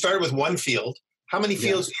 now you started with one field. How many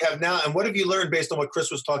fields do you have now? And what have you learned based on what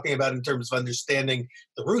Chris was talking about in terms of understanding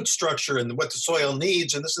the root structure and what the soil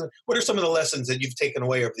needs? And what are some of the lessons that you've taken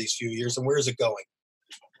away over these few years, and where is it going?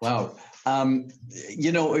 Wow.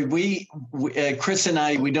 Chris and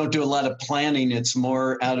I, we don't do a lot of planning. It's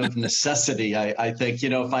more out of necessity. I think,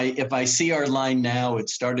 if I see our line now, it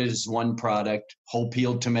started as one product, whole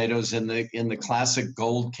peeled tomatoes in the classic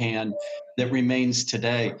gold can that remains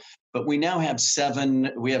today. But we now have seven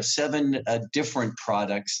different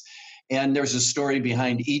products. And there's a story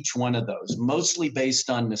behind each one of those, mostly based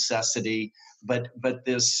on necessity. But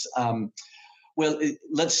this,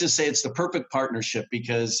 let's just say it's the perfect partnership,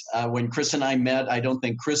 because when Chris and I met, I don't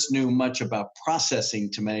think Chris knew much about processing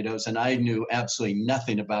tomatoes, and I knew absolutely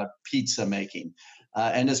nothing about pizza making.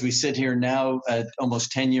 And as we sit here now,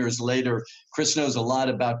 almost 10 years later, Chris knows a lot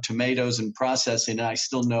about tomatoes and processing, and I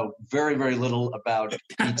still know very, very little about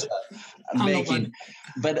pizza making.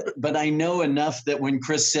 But I know enough that when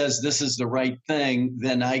Chris says this is the right thing,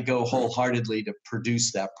 then I go wholeheartedly to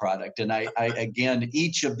produce that product. And I again,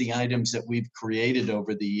 each of the items that we've created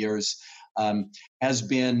over the years, has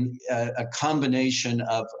been a combination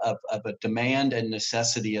of a demand and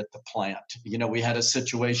necessity at the plant. You know, we had a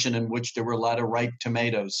situation in which there were a lot of ripe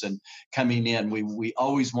tomatoes and coming in. We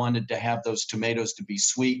always wanted to have those tomatoes to be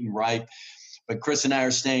sweet and ripe, but Chris and I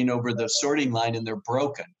are staying over the sorting line and they're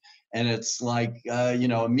broken. And it's like,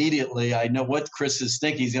 immediately I know what Chris is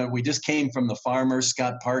thinking. We just came from the farmer.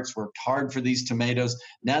 Scott Parks worked hard for these tomatoes.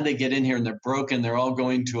 Now they get in here and they're broken. They're all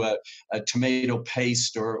going to a tomato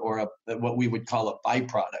paste or what we would call a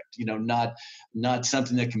byproduct, not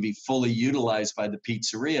something that can be fully utilized by the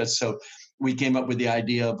pizzeria. So we came up with the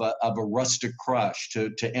idea of a rustic crush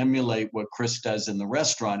to emulate what Chris does in the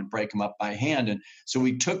restaurant and break them up by hand. And so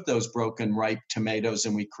we took those broken ripe tomatoes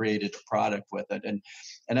and we created a product with it.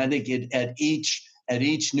 And I think at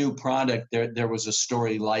each new product, there was a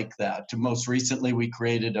story like that. Most recently, we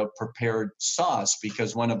created a prepared sauce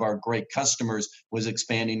because one of our great customers was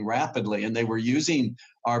expanding rapidly and they were using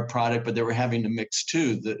our product, but they were having to mix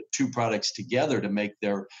the two products together to make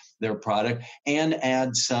their product and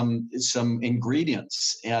add some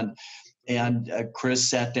ingredients. And Chris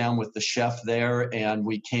sat down with the chef there and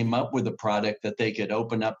we came up with a product that they could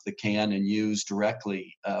open up the can and use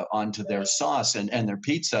directly onto their sauce and their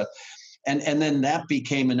pizza. And then that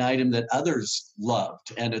became an item that others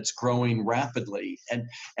loved and it's growing rapidly.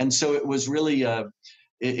 And so it was really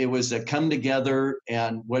it was a come together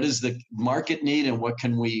and what does the market need and what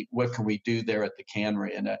can we do there at the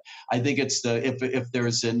cannery? And I think it's if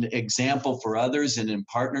there's an example for others and in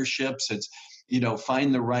partnerships, it's,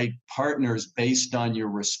 find the right partners based on your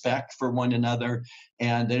respect for one another,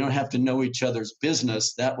 and they don't have to know each other's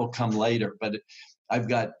business. That will come later. But I've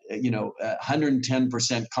got,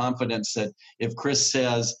 110% confidence that if Chris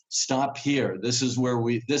says, stop here, this is where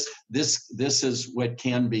this is what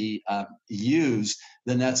can be used,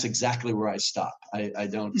 then that's exactly where I stop. I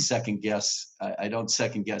don't second guess. I don't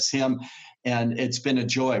second guess him. And it's been a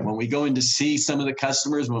joy when we go in to see some of the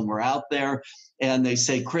customers, when we're out there and they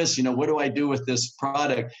say, Chris, what do I do with this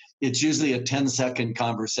product? It's usually a 10-second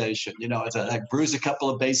conversation. It's I bruise a couple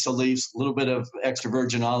of basil leaves, a little bit of extra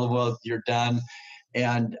virgin olive oil, you're done.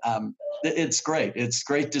 And it's great. It's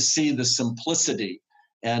great to see the simplicity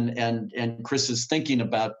and Chris is thinking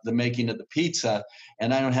about the making of the pizza,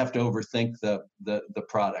 and I don't have to overthink the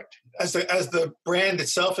product. As the brand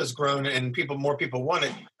itself has grown and more people want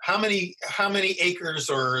it, how many acres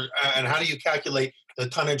and how do you calculate the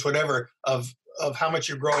tonnage, whatever, of how much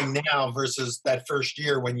you're growing now versus that first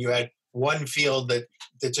year when you had one field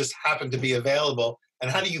that just happened to be available? And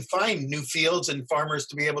how do you find new fields and farmers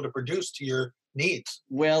to be able to produce to your needs?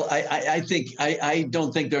 Well, I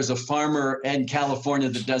don't think there's a farmer in California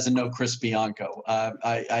that doesn't know Chris Bianco.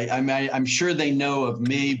 I'm sure they know of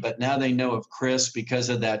me, but now they know of Chris because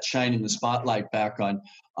of that shining the spotlight back on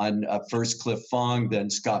first Cliff Fong, then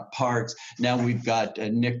Scott Parks. Now we've got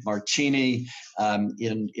Nick Marchini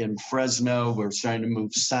in Fresno. We're starting to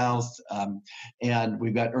move south, and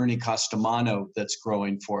we've got Ernie Costamano that's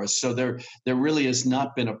growing for us. So there really has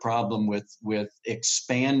not been a problem with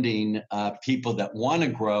expanding people that want to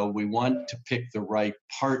grow. We want to pick the right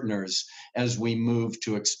partners as we move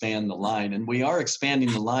to expand the line, and we are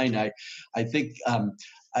expanding the line. I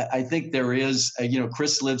think there is,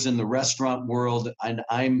 Chris lives in the restaurant world and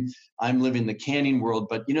I'm living the canning world,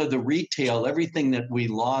 but the retail, everything that we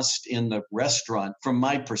lost in the restaurant, from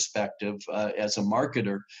my perspective as a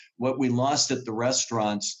marketer, what we lost at the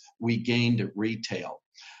restaurants, we gained at retail.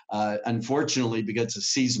 Unfortunately, because it's a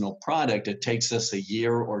seasonal product, it takes us a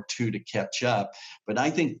year or two to catch up. But I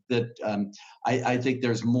think that I think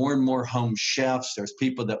there's more and more home chefs. There's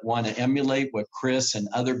people that want to emulate what Chris and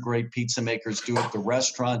other great pizza makers do at the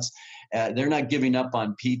restaurants. They're not giving up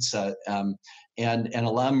on pizza, and a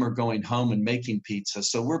lot of them are going home and making pizza.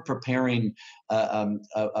 So we're preparing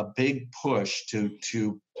a big push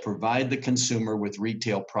to provide the consumer with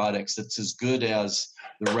retail products that's as good as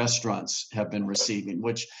the restaurants have been receiving,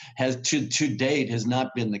 which has to date has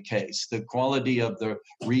not been the case. The quality of the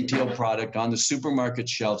retail product on the supermarket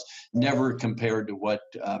shelves never compared to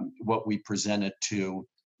what we presented to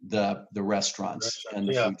the restaurants and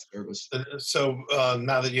the food service. So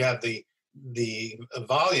now that you have the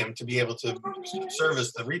volume to be able to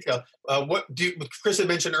service the retail, Chris had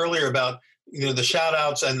mentioned earlier about the shout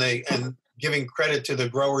outs and giving credit to the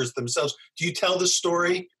growers themselves. Do you tell the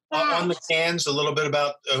story on the cans a little bit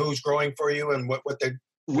about who's growing for you and what they?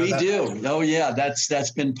 We do. Oh yeah,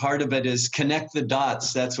 that's been part of it, is connect the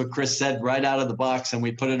dots. That's what Chris said right out of the box, and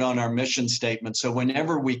we put it on our mission statement. So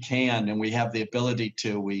whenever we can and we have the ability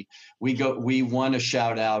to, we want to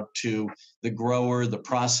shout out to the grower, the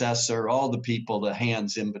processor, all the people, the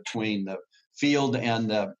hands in between the field and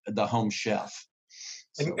the home chef.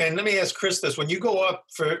 And let me ask Chris this: when you go up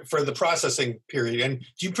for the processing period, and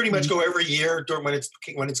do you pretty much go every year during when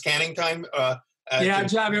it's canning time? Yeah, I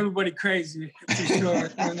drive everybody crazy for sure.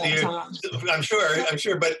 I'm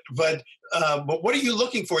sure. But what are you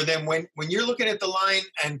looking for then when you're looking at the line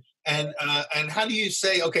and how do you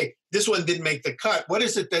say, okay, this one didn't make the cut? What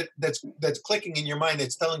is it that's clicking in your mind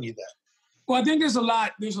that's telling you that? Well, I think there's a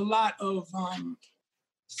lot of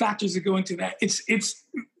factors that go into that.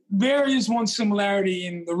 There is one similarity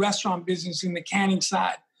in the restaurant business in the canning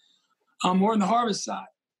side, or in the harvest side,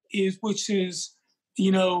 which is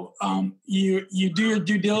you do your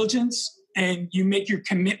due diligence and you make your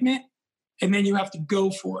commitment, and then you have to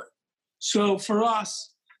go for it. So for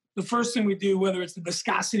us, the first thing we do, whether it's the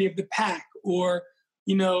viscosity of the pack or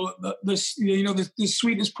the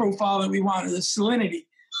sweetness profile that we want, or the salinity,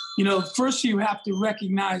 first you have to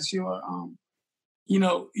recognize your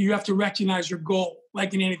goal,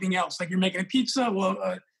 like in anything else. Like you're making a pizza, well,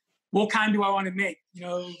 what kind do I want to make?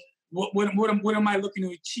 What am I looking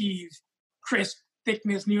to achieve? Crisp,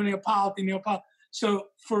 thickness, Neapolitan. So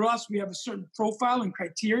for us, we have a certain profile and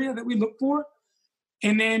criteria that we look for.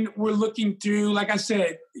 And then we're looking through, like I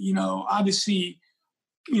said, obviously,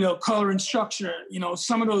 color and structure.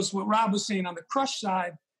 Some of those, what Rob was saying on the crush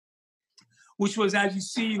side, which was, as you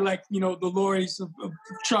see, like, the lorries of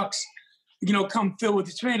trucks, come filled with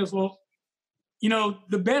the tomatoes. Well,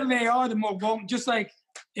 the better they are, the more vulnerable, just like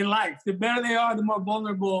in life, the better they are, the more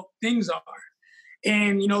vulnerable things are.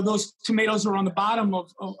 And, those tomatoes are on the bottom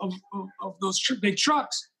of those big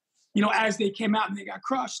trucks, as they came out and they got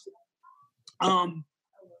crushed.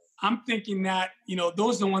 I'm thinking that,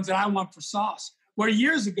 those are the ones that I want for sauce. Where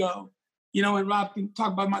years ago, and Rob can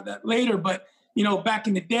talk about that later, but, back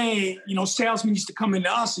in the day, salesmen used to come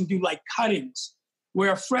into us and do like cuttings,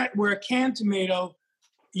 where a canned tomato,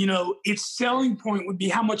 its selling point would be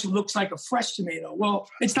how much it looks like a fresh tomato. Well,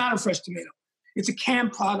 it's not a fresh tomato. It's a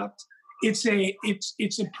canned product. It's a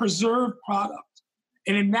preserved product.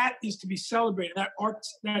 And then that is to be celebrated, that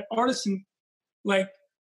artisan like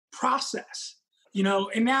process,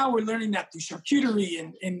 and now we're learning that through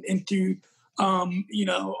charcuterie and through,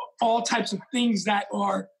 all types of things that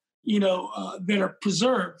are, that are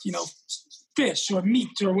preserved, fish or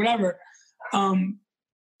meat or whatever,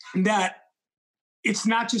 that it's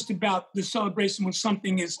not just about the celebration when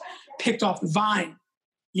something is picked off the vine.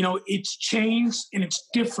 It's changed and it's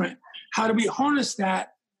different. How do we harness that?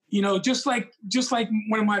 Just like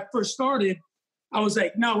when I first started, I was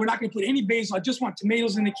like, no, we're not going to put any basil. I just want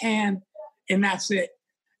tomatoes in the can, and that's it.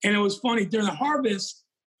 And it was funny during the harvest.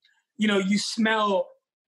 You smell,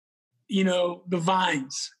 the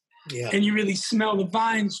vines, and you really smell the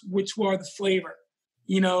vines, which were the flavor.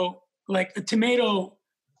 Like a tomato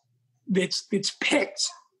that's picked.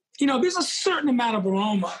 There's a certain amount of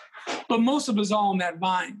aroma, but most of it's all in that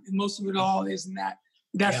vine, and most of it all is in that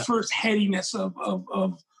first headiness of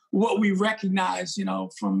what we recognize,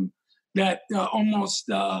 from that almost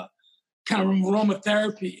kind of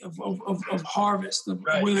aromatherapy of harvest, of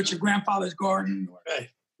whether it's your grandfather's garden or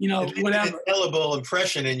whatever. An indelible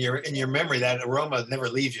impression in your memory. That aroma never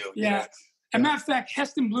leaves you. Yeah. As a matter of fact,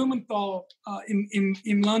 Heston Blumenthal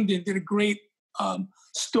in London did a great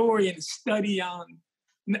story and a study on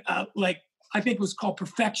I think it was called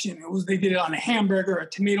perfection. They did it on a hamburger, a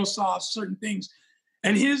tomato sauce, certain things.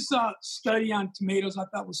 And his study on tomatoes, I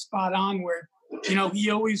thought, was spot on, where, he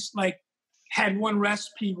always had one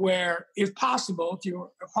recipe where, if possible, if you're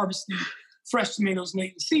harvesting fresh tomatoes late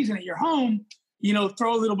in the season at your home,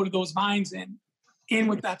 throw a little bit of those vines in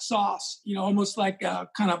with that sauce, almost like a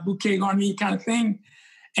kind of bouquet garni kind of thing.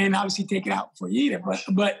 And obviously take it out before you eat it.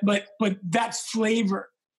 But that's flavor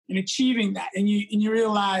and achieving that. And you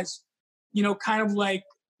realize, kind of like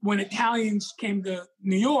when Italians came to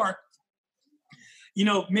New York,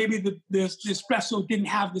 maybe the espresso didn't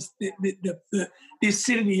have the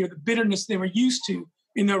acidity or the bitterness they were used to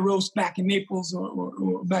in their roast back in Naples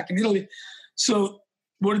or back in Italy. So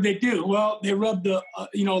what did they do? Well, they rubbed the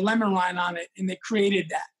lemon rind on it, and they created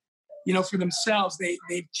that, for themselves. They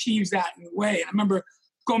achieved that in a way. And I remember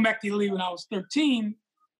going back to Italy when I was 13,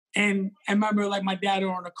 and I remember my dad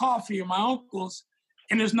ordering a coffee or my uncles,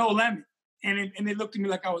 and there's no lemon, and they looked at me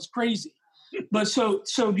like I was crazy. But so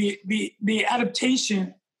the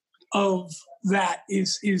adaptation of that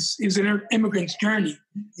is an immigrant's journey,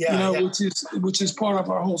 which is part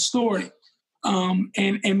of our whole story,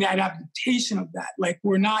 and that adaptation of that. Like,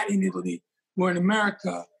 we're not in Italy, we're in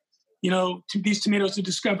America. These tomatoes are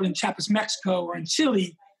discovered in Chiapas, Mexico, or in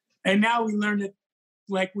Chile, and now we learn that,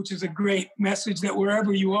 which is a great message, that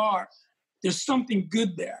wherever you are, there's something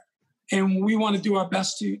good there, and we want to do our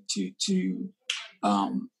best to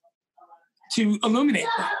to illuminate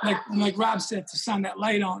that, like Rob said, to shine that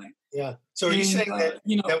light on it. Yeah. So are you saying that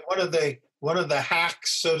that one of the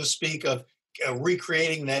hacks, so to speak, of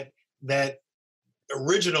recreating that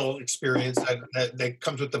original experience that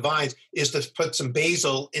comes with the vines is to put some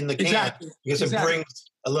basil in the can because it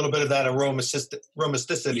brings a little bit of that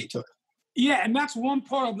aromaticity to it. Yeah, and that's one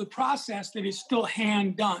part of the process that is still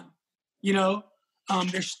hand done.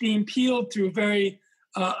 They're steam peeled through very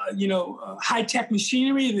high-tech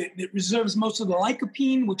machinery that reserves most of the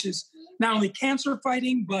lycopene, which is not only cancer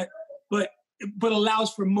fighting, but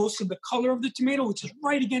allows for most of the color of the tomato, which is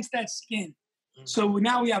right against that skin. Mm-hmm. So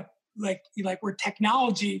now we have like where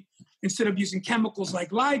technology, instead of using chemicals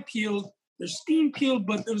like live peeled, they're steam peeled,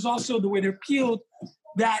 but there's also the way they're peeled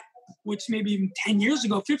that, which maybe even 10 years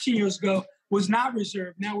ago, 15 years ago, was not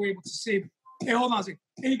reserved. Now we're able to save. Hey, hold on a second.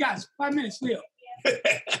 Hey, you guys, 5 minutes, Leo.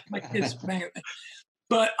 Like this, man.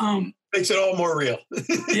 But makes it all more real.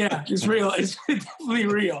 Yeah, it's real. It's definitely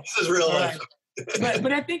real. This is real life.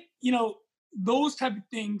 But I think those type of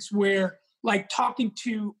things where, like, talking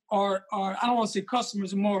to our I don't want to say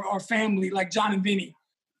customers, more our family, like John and Vinny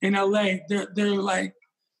in LA,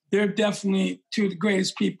 they're definitely two of the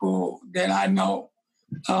greatest people that I know,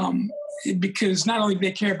 because not only do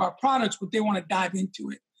they care about products, but they want to dive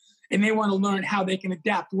into it and they want to learn how they can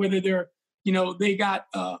adapt. Whether they're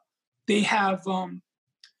they have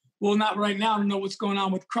well, not right now. I don't know what's going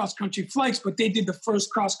on with cross-country flights, but they did the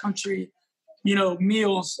first cross-country,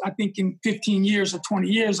 meals, I think in 15 years or 20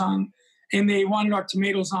 years on, and they wanted our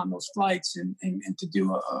tomatoes on those flights and to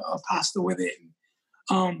do a pasta with it.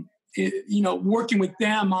 Working with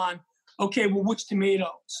them on, okay, well, which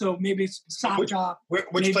tomato? So maybe it's Passata.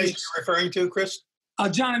 Which place are you referring to, Chris?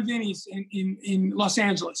 John and Vinny's in Los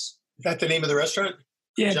Angeles. Is that the name of the restaurant?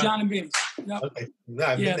 Yeah, John and Vinny's. Yep. Okay. No,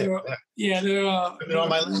 I've been there. They're on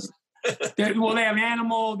my list. They have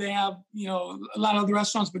Animal. They have a lot of other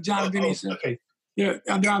restaurants, but John and Vinny's. Okay. They're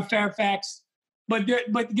on Fairfax, but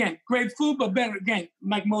again, great food, but better again.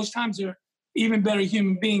 Like most times, they're even better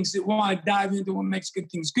human beings that want to dive into what makes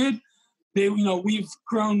good things good. They, we've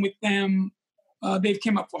grown with them. They've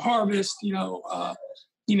came up for harvest.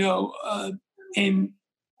 And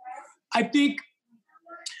I think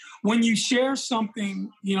when you share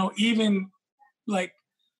something, even like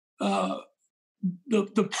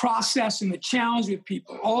the process and the challenge with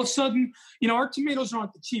people, all of a sudden, our tomatoes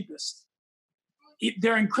aren't the cheapest.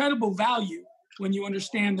 They're incredible value when you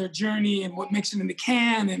understand their journey and what makes it in the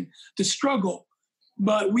can and the struggle.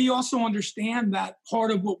 But we also understand that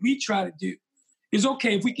part of what we try to do is,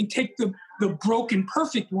 okay, if we can take the broken,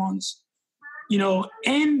 perfect ones,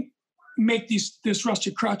 and make this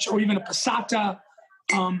rustic crutch or even a passata,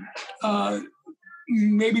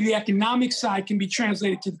 maybe the economic side can be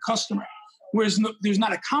translated to the customer, whereas there's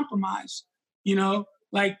not a compromise. The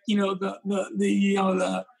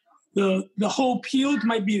whole peeled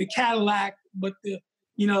might be the Cadillac, but the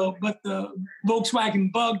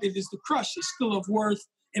Volkswagen Bug that is the crush is still of worth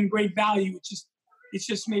and great value. It's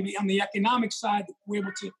just maybe on the economic side we're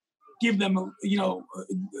able to give them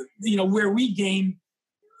where we gain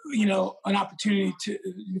an opportunity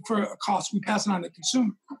for a cost, we pass it on to the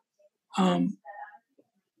consumer. I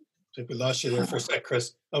think we lost you there for a sec,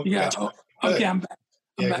 Chris. Oh, yeah. Gotcha. Okay, I'm back.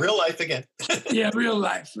 Real life again. Yeah, real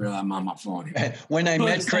life. I'm on my phone here. When I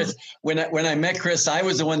met Chris, I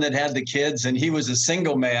was the one that had the kids, and he was a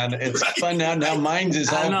single man. It's fun now. Now mine's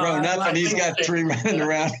is all grown up, and he's got 3 running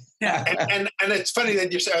around. Yeah, and it's funny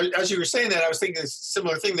that as you were saying that, I was thinking a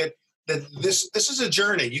similar thing that this is a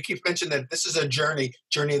journey. You keep mentioning that this is a journey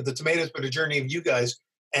of the tomatoes, but a journey of you guys,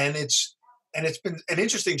 and it's been an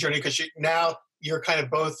interesting journey because now you're kind of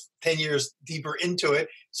both 10 years deeper into it.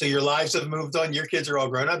 So your lives have moved on. Your kids are all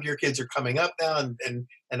grown up. Your kids are coming up now and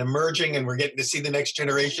emerging, and we're getting to see the next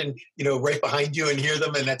generation, right behind you and hear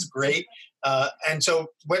them. And that's great. And so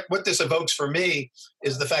what this evokes for me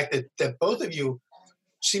is the fact that both of you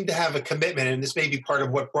seem to have a commitment, and this may be part of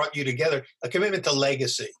what brought you together, a commitment to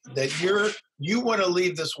legacy, that you want to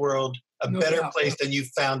leave this world a better place than you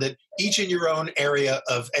found it, each in your own area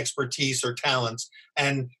of expertise or talents.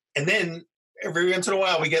 And then every once in a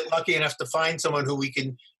while we get lucky enough to find someone who we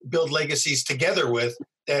can build legacies together with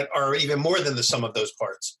that are even more than the sum of those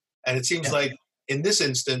parts. And it seems like in this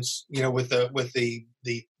instance, with the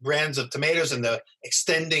brands of tomatoes and the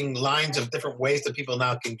extending lines of different ways that people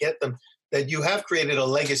now can get them, that you have created a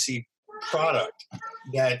legacy product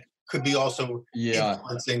that could be also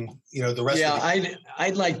influencing, the rest of the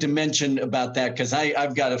I'd like to mention about that because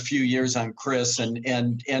I've got a few years on Chris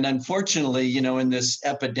and unfortunately, in this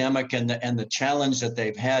epidemic and the challenge that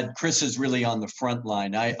they've had, Chris is really on the front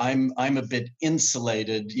line. I'm a bit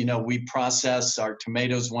insulated. We process our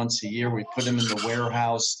tomatoes once a year. We put them in the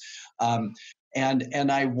warehouse.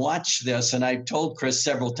 And I watch this, and I've told Chris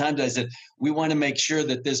several times, I said, we want to make sure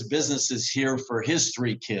that this business is here for his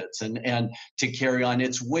 3 kids and to carry on.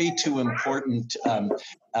 It's way too important.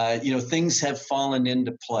 Things have fallen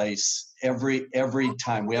into place every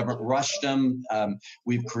time. We haven't rushed them.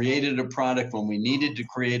 We've created a product when we needed to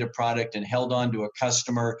create a product and held on to a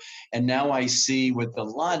customer. And now I see with a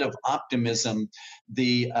lot of optimism,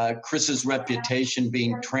 the Chris's reputation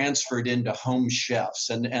being transferred into home chefs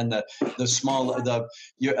and the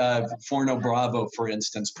Forno Bravo, for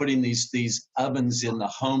instance, putting these ovens in the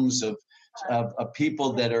homes of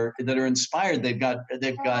people that are inspired. They've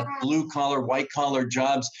got blue collar, white collar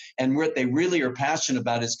jobs, and what they really are passionate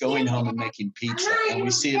about is going home and making pizza. And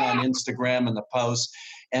we see it on Instagram and the posts.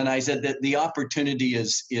 And I said that the opportunity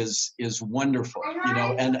is wonderful,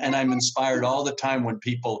 and I'm inspired all the time when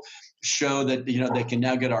people show that they can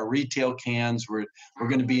now get our retail cans. We're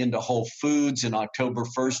going to be into Whole Foods in October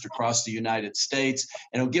 1st across the United States,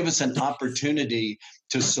 and it'll give us an opportunity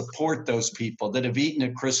to support those people that have eaten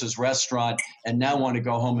at Chris's restaurant and now want to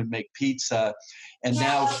go home and make pizza. And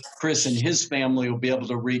now Chris and his family will be able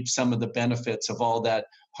to reap some of the benefits of all that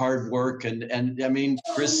hard work. And I mean,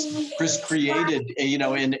 Chris created, in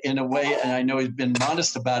a way, and I know he's been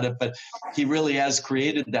modest about it, but he really has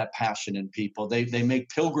created that passion in people. They make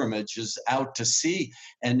pilgrimages out to see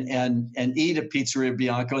and eat at Pizzeria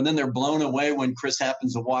Bianco. And then they're blown away when Chris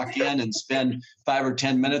happens to walk in and spend 5 or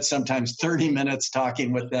 10 minutes, sometimes 30 minutes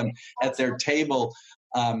talking with them at their table.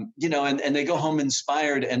 And they go home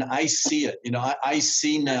inspired, and I see it. I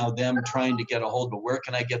see now them trying to get a hold of where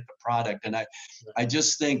can I get the product, and I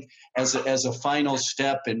just think as a final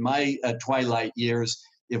step in my twilight years,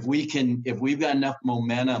 if we've got enough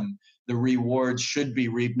momentum, the rewards should be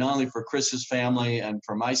reaped not only for Chris's family and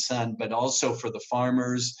for my son, but also for the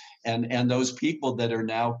farmers and those people that are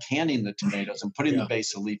now canning the tomatoes and putting the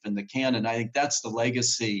basil leaf in the can. And I think that's the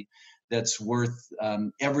legacy that's worth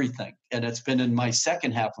everything. And it's been in my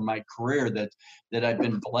second half of my career that I've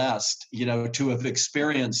been blessed, to have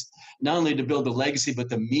experienced not only to build a legacy, but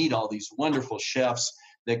to meet all these wonderful chefs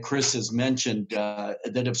that Chris has mentioned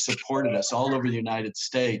that have supported us all over the United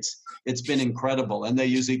States. It's been incredible. And they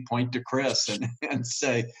usually point to Chris and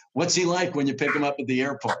say, what's he like when you pick him up at the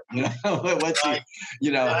airport? What's he,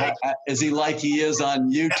 is he like he is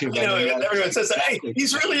on YouTube? Everyone says, hey,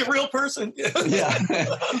 he's really a real person.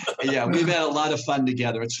 Yeah, we've had a lot of fun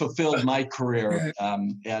together. It's fulfilled my career. I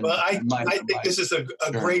think this is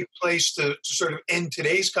a great place to sort of end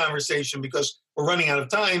today's conversation because we're running out of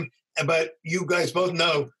time. But you guys both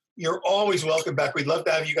know you're always welcome back. We'd love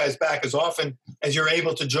to have you guys back as often as you're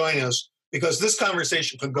able to join us because this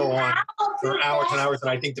conversation could go on for hours and hours. And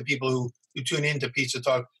I think the people who tune into Pizza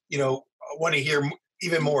Talk, want to hear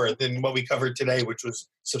even more than what we covered today, which was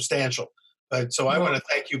substantial. But so I want to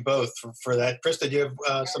thank you both for that. Chris, did you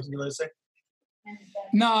have something you want to say?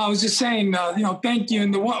 No, I was just saying, thank you.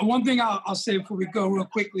 And the one thing I'll say before we go real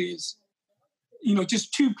quickly is,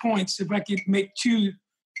 just 2 points. If I could make 2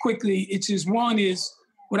 quickly, it's just one is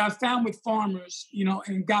what I've found with farmers,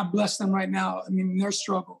 and God bless them right now. I mean, their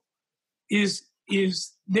struggle is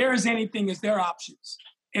there is anything as their options,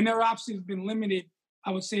 and their options have been limited.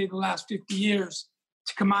 I would say the last 50 years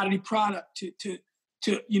to commodity product, to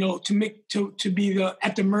be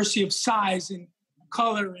at the mercy of size and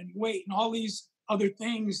color and weight and all these other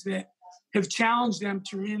things that have challenged them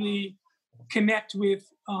to really connect with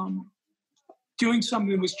doing something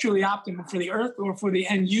that was truly optimal for the earth or for the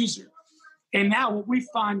end user. And now what we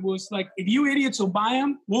find was like, if you idiots will buy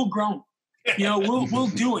them, we'll grow them. We'll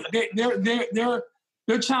do it.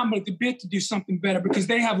 They're chomping at the bit to do something better because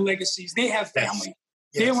they have legacies. They have family.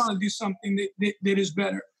 Yes. They want to do something that is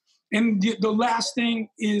better. And the last thing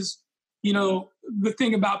is, the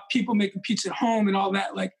thing about people making pizza at home and all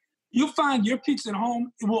that, like you'll find your pizza at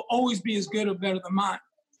home, it will always be as good or better than mine.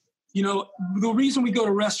 The reason we go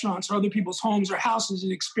to restaurants or other people's homes or houses is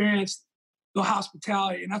to experience the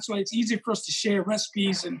hospitality. And that's why it's easier for us to share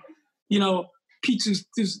recipes and, pizzas.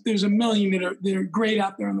 There's a million that are great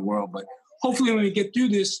out there in the world. But hopefully when we get through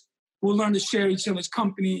this, we'll learn to share each other's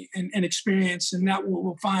company and experience. And that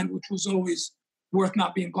we'll find, which was always worth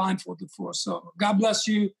not being blindfolded for. So God bless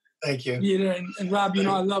you. Thank you. Peter and Rob,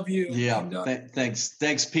 I love you. Yeah, and,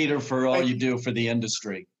 thanks, Peter, for all you do for the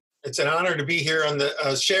industry. It's an honor to be here on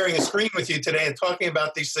the sharing a screen with you today and talking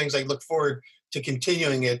about these things. I look forward to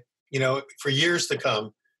continuing it for years to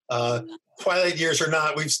come. Twilight years or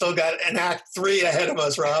not, we've still got an Act 3 ahead of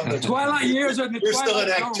us, Rob. Twilight years are the You're Twilight still in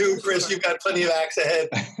Act 2, Chris. Sure. You've got plenty of acts ahead.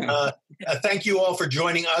 Thank you all for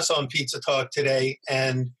joining us on Pizza Talk today,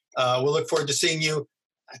 and we'll look forward to seeing you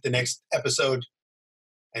at the next episode.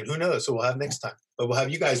 And who knows who we'll have next time. But we'll have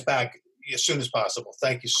you guys back as soon as possible.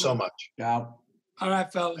 Thank you so much. Yeah. All right,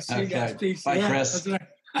 fellas. See you guys. Peace. Bye, Chris.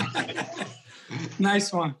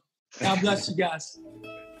 Nice one. God bless you guys.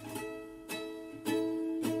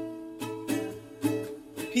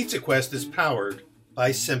 Pizza Quest is powered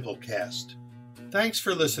by Simplecast. Thanks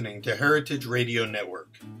for listening to Heritage Radio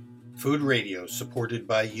Network, food radio supported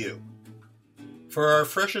by you. For our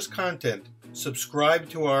freshest content, subscribe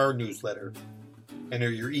to our newsletter. Enter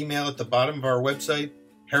your email at the bottom of our website,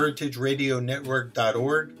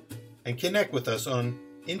 heritageradionetwork.org, and connect with us on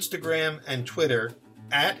Instagram and Twitter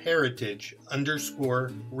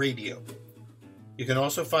 @heritage_radio. You can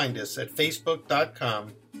also find us at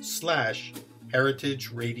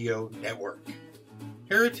facebook.com/Heritage Radio Network.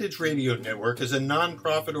 Heritage Radio Network is a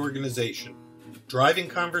non-profit organization driving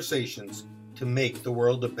conversations to make the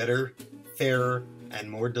world a better, fairer, and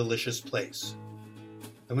more delicious place.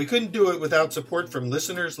 And we couldn't do it without support from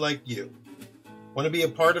listeners like you. Want to be a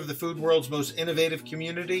part of the food world's most innovative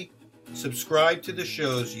community? Subscribe to the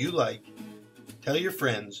shows you like, tell your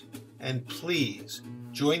friends, and please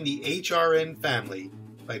join the HRN family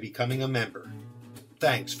by becoming a member.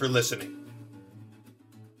 Thanks for listening.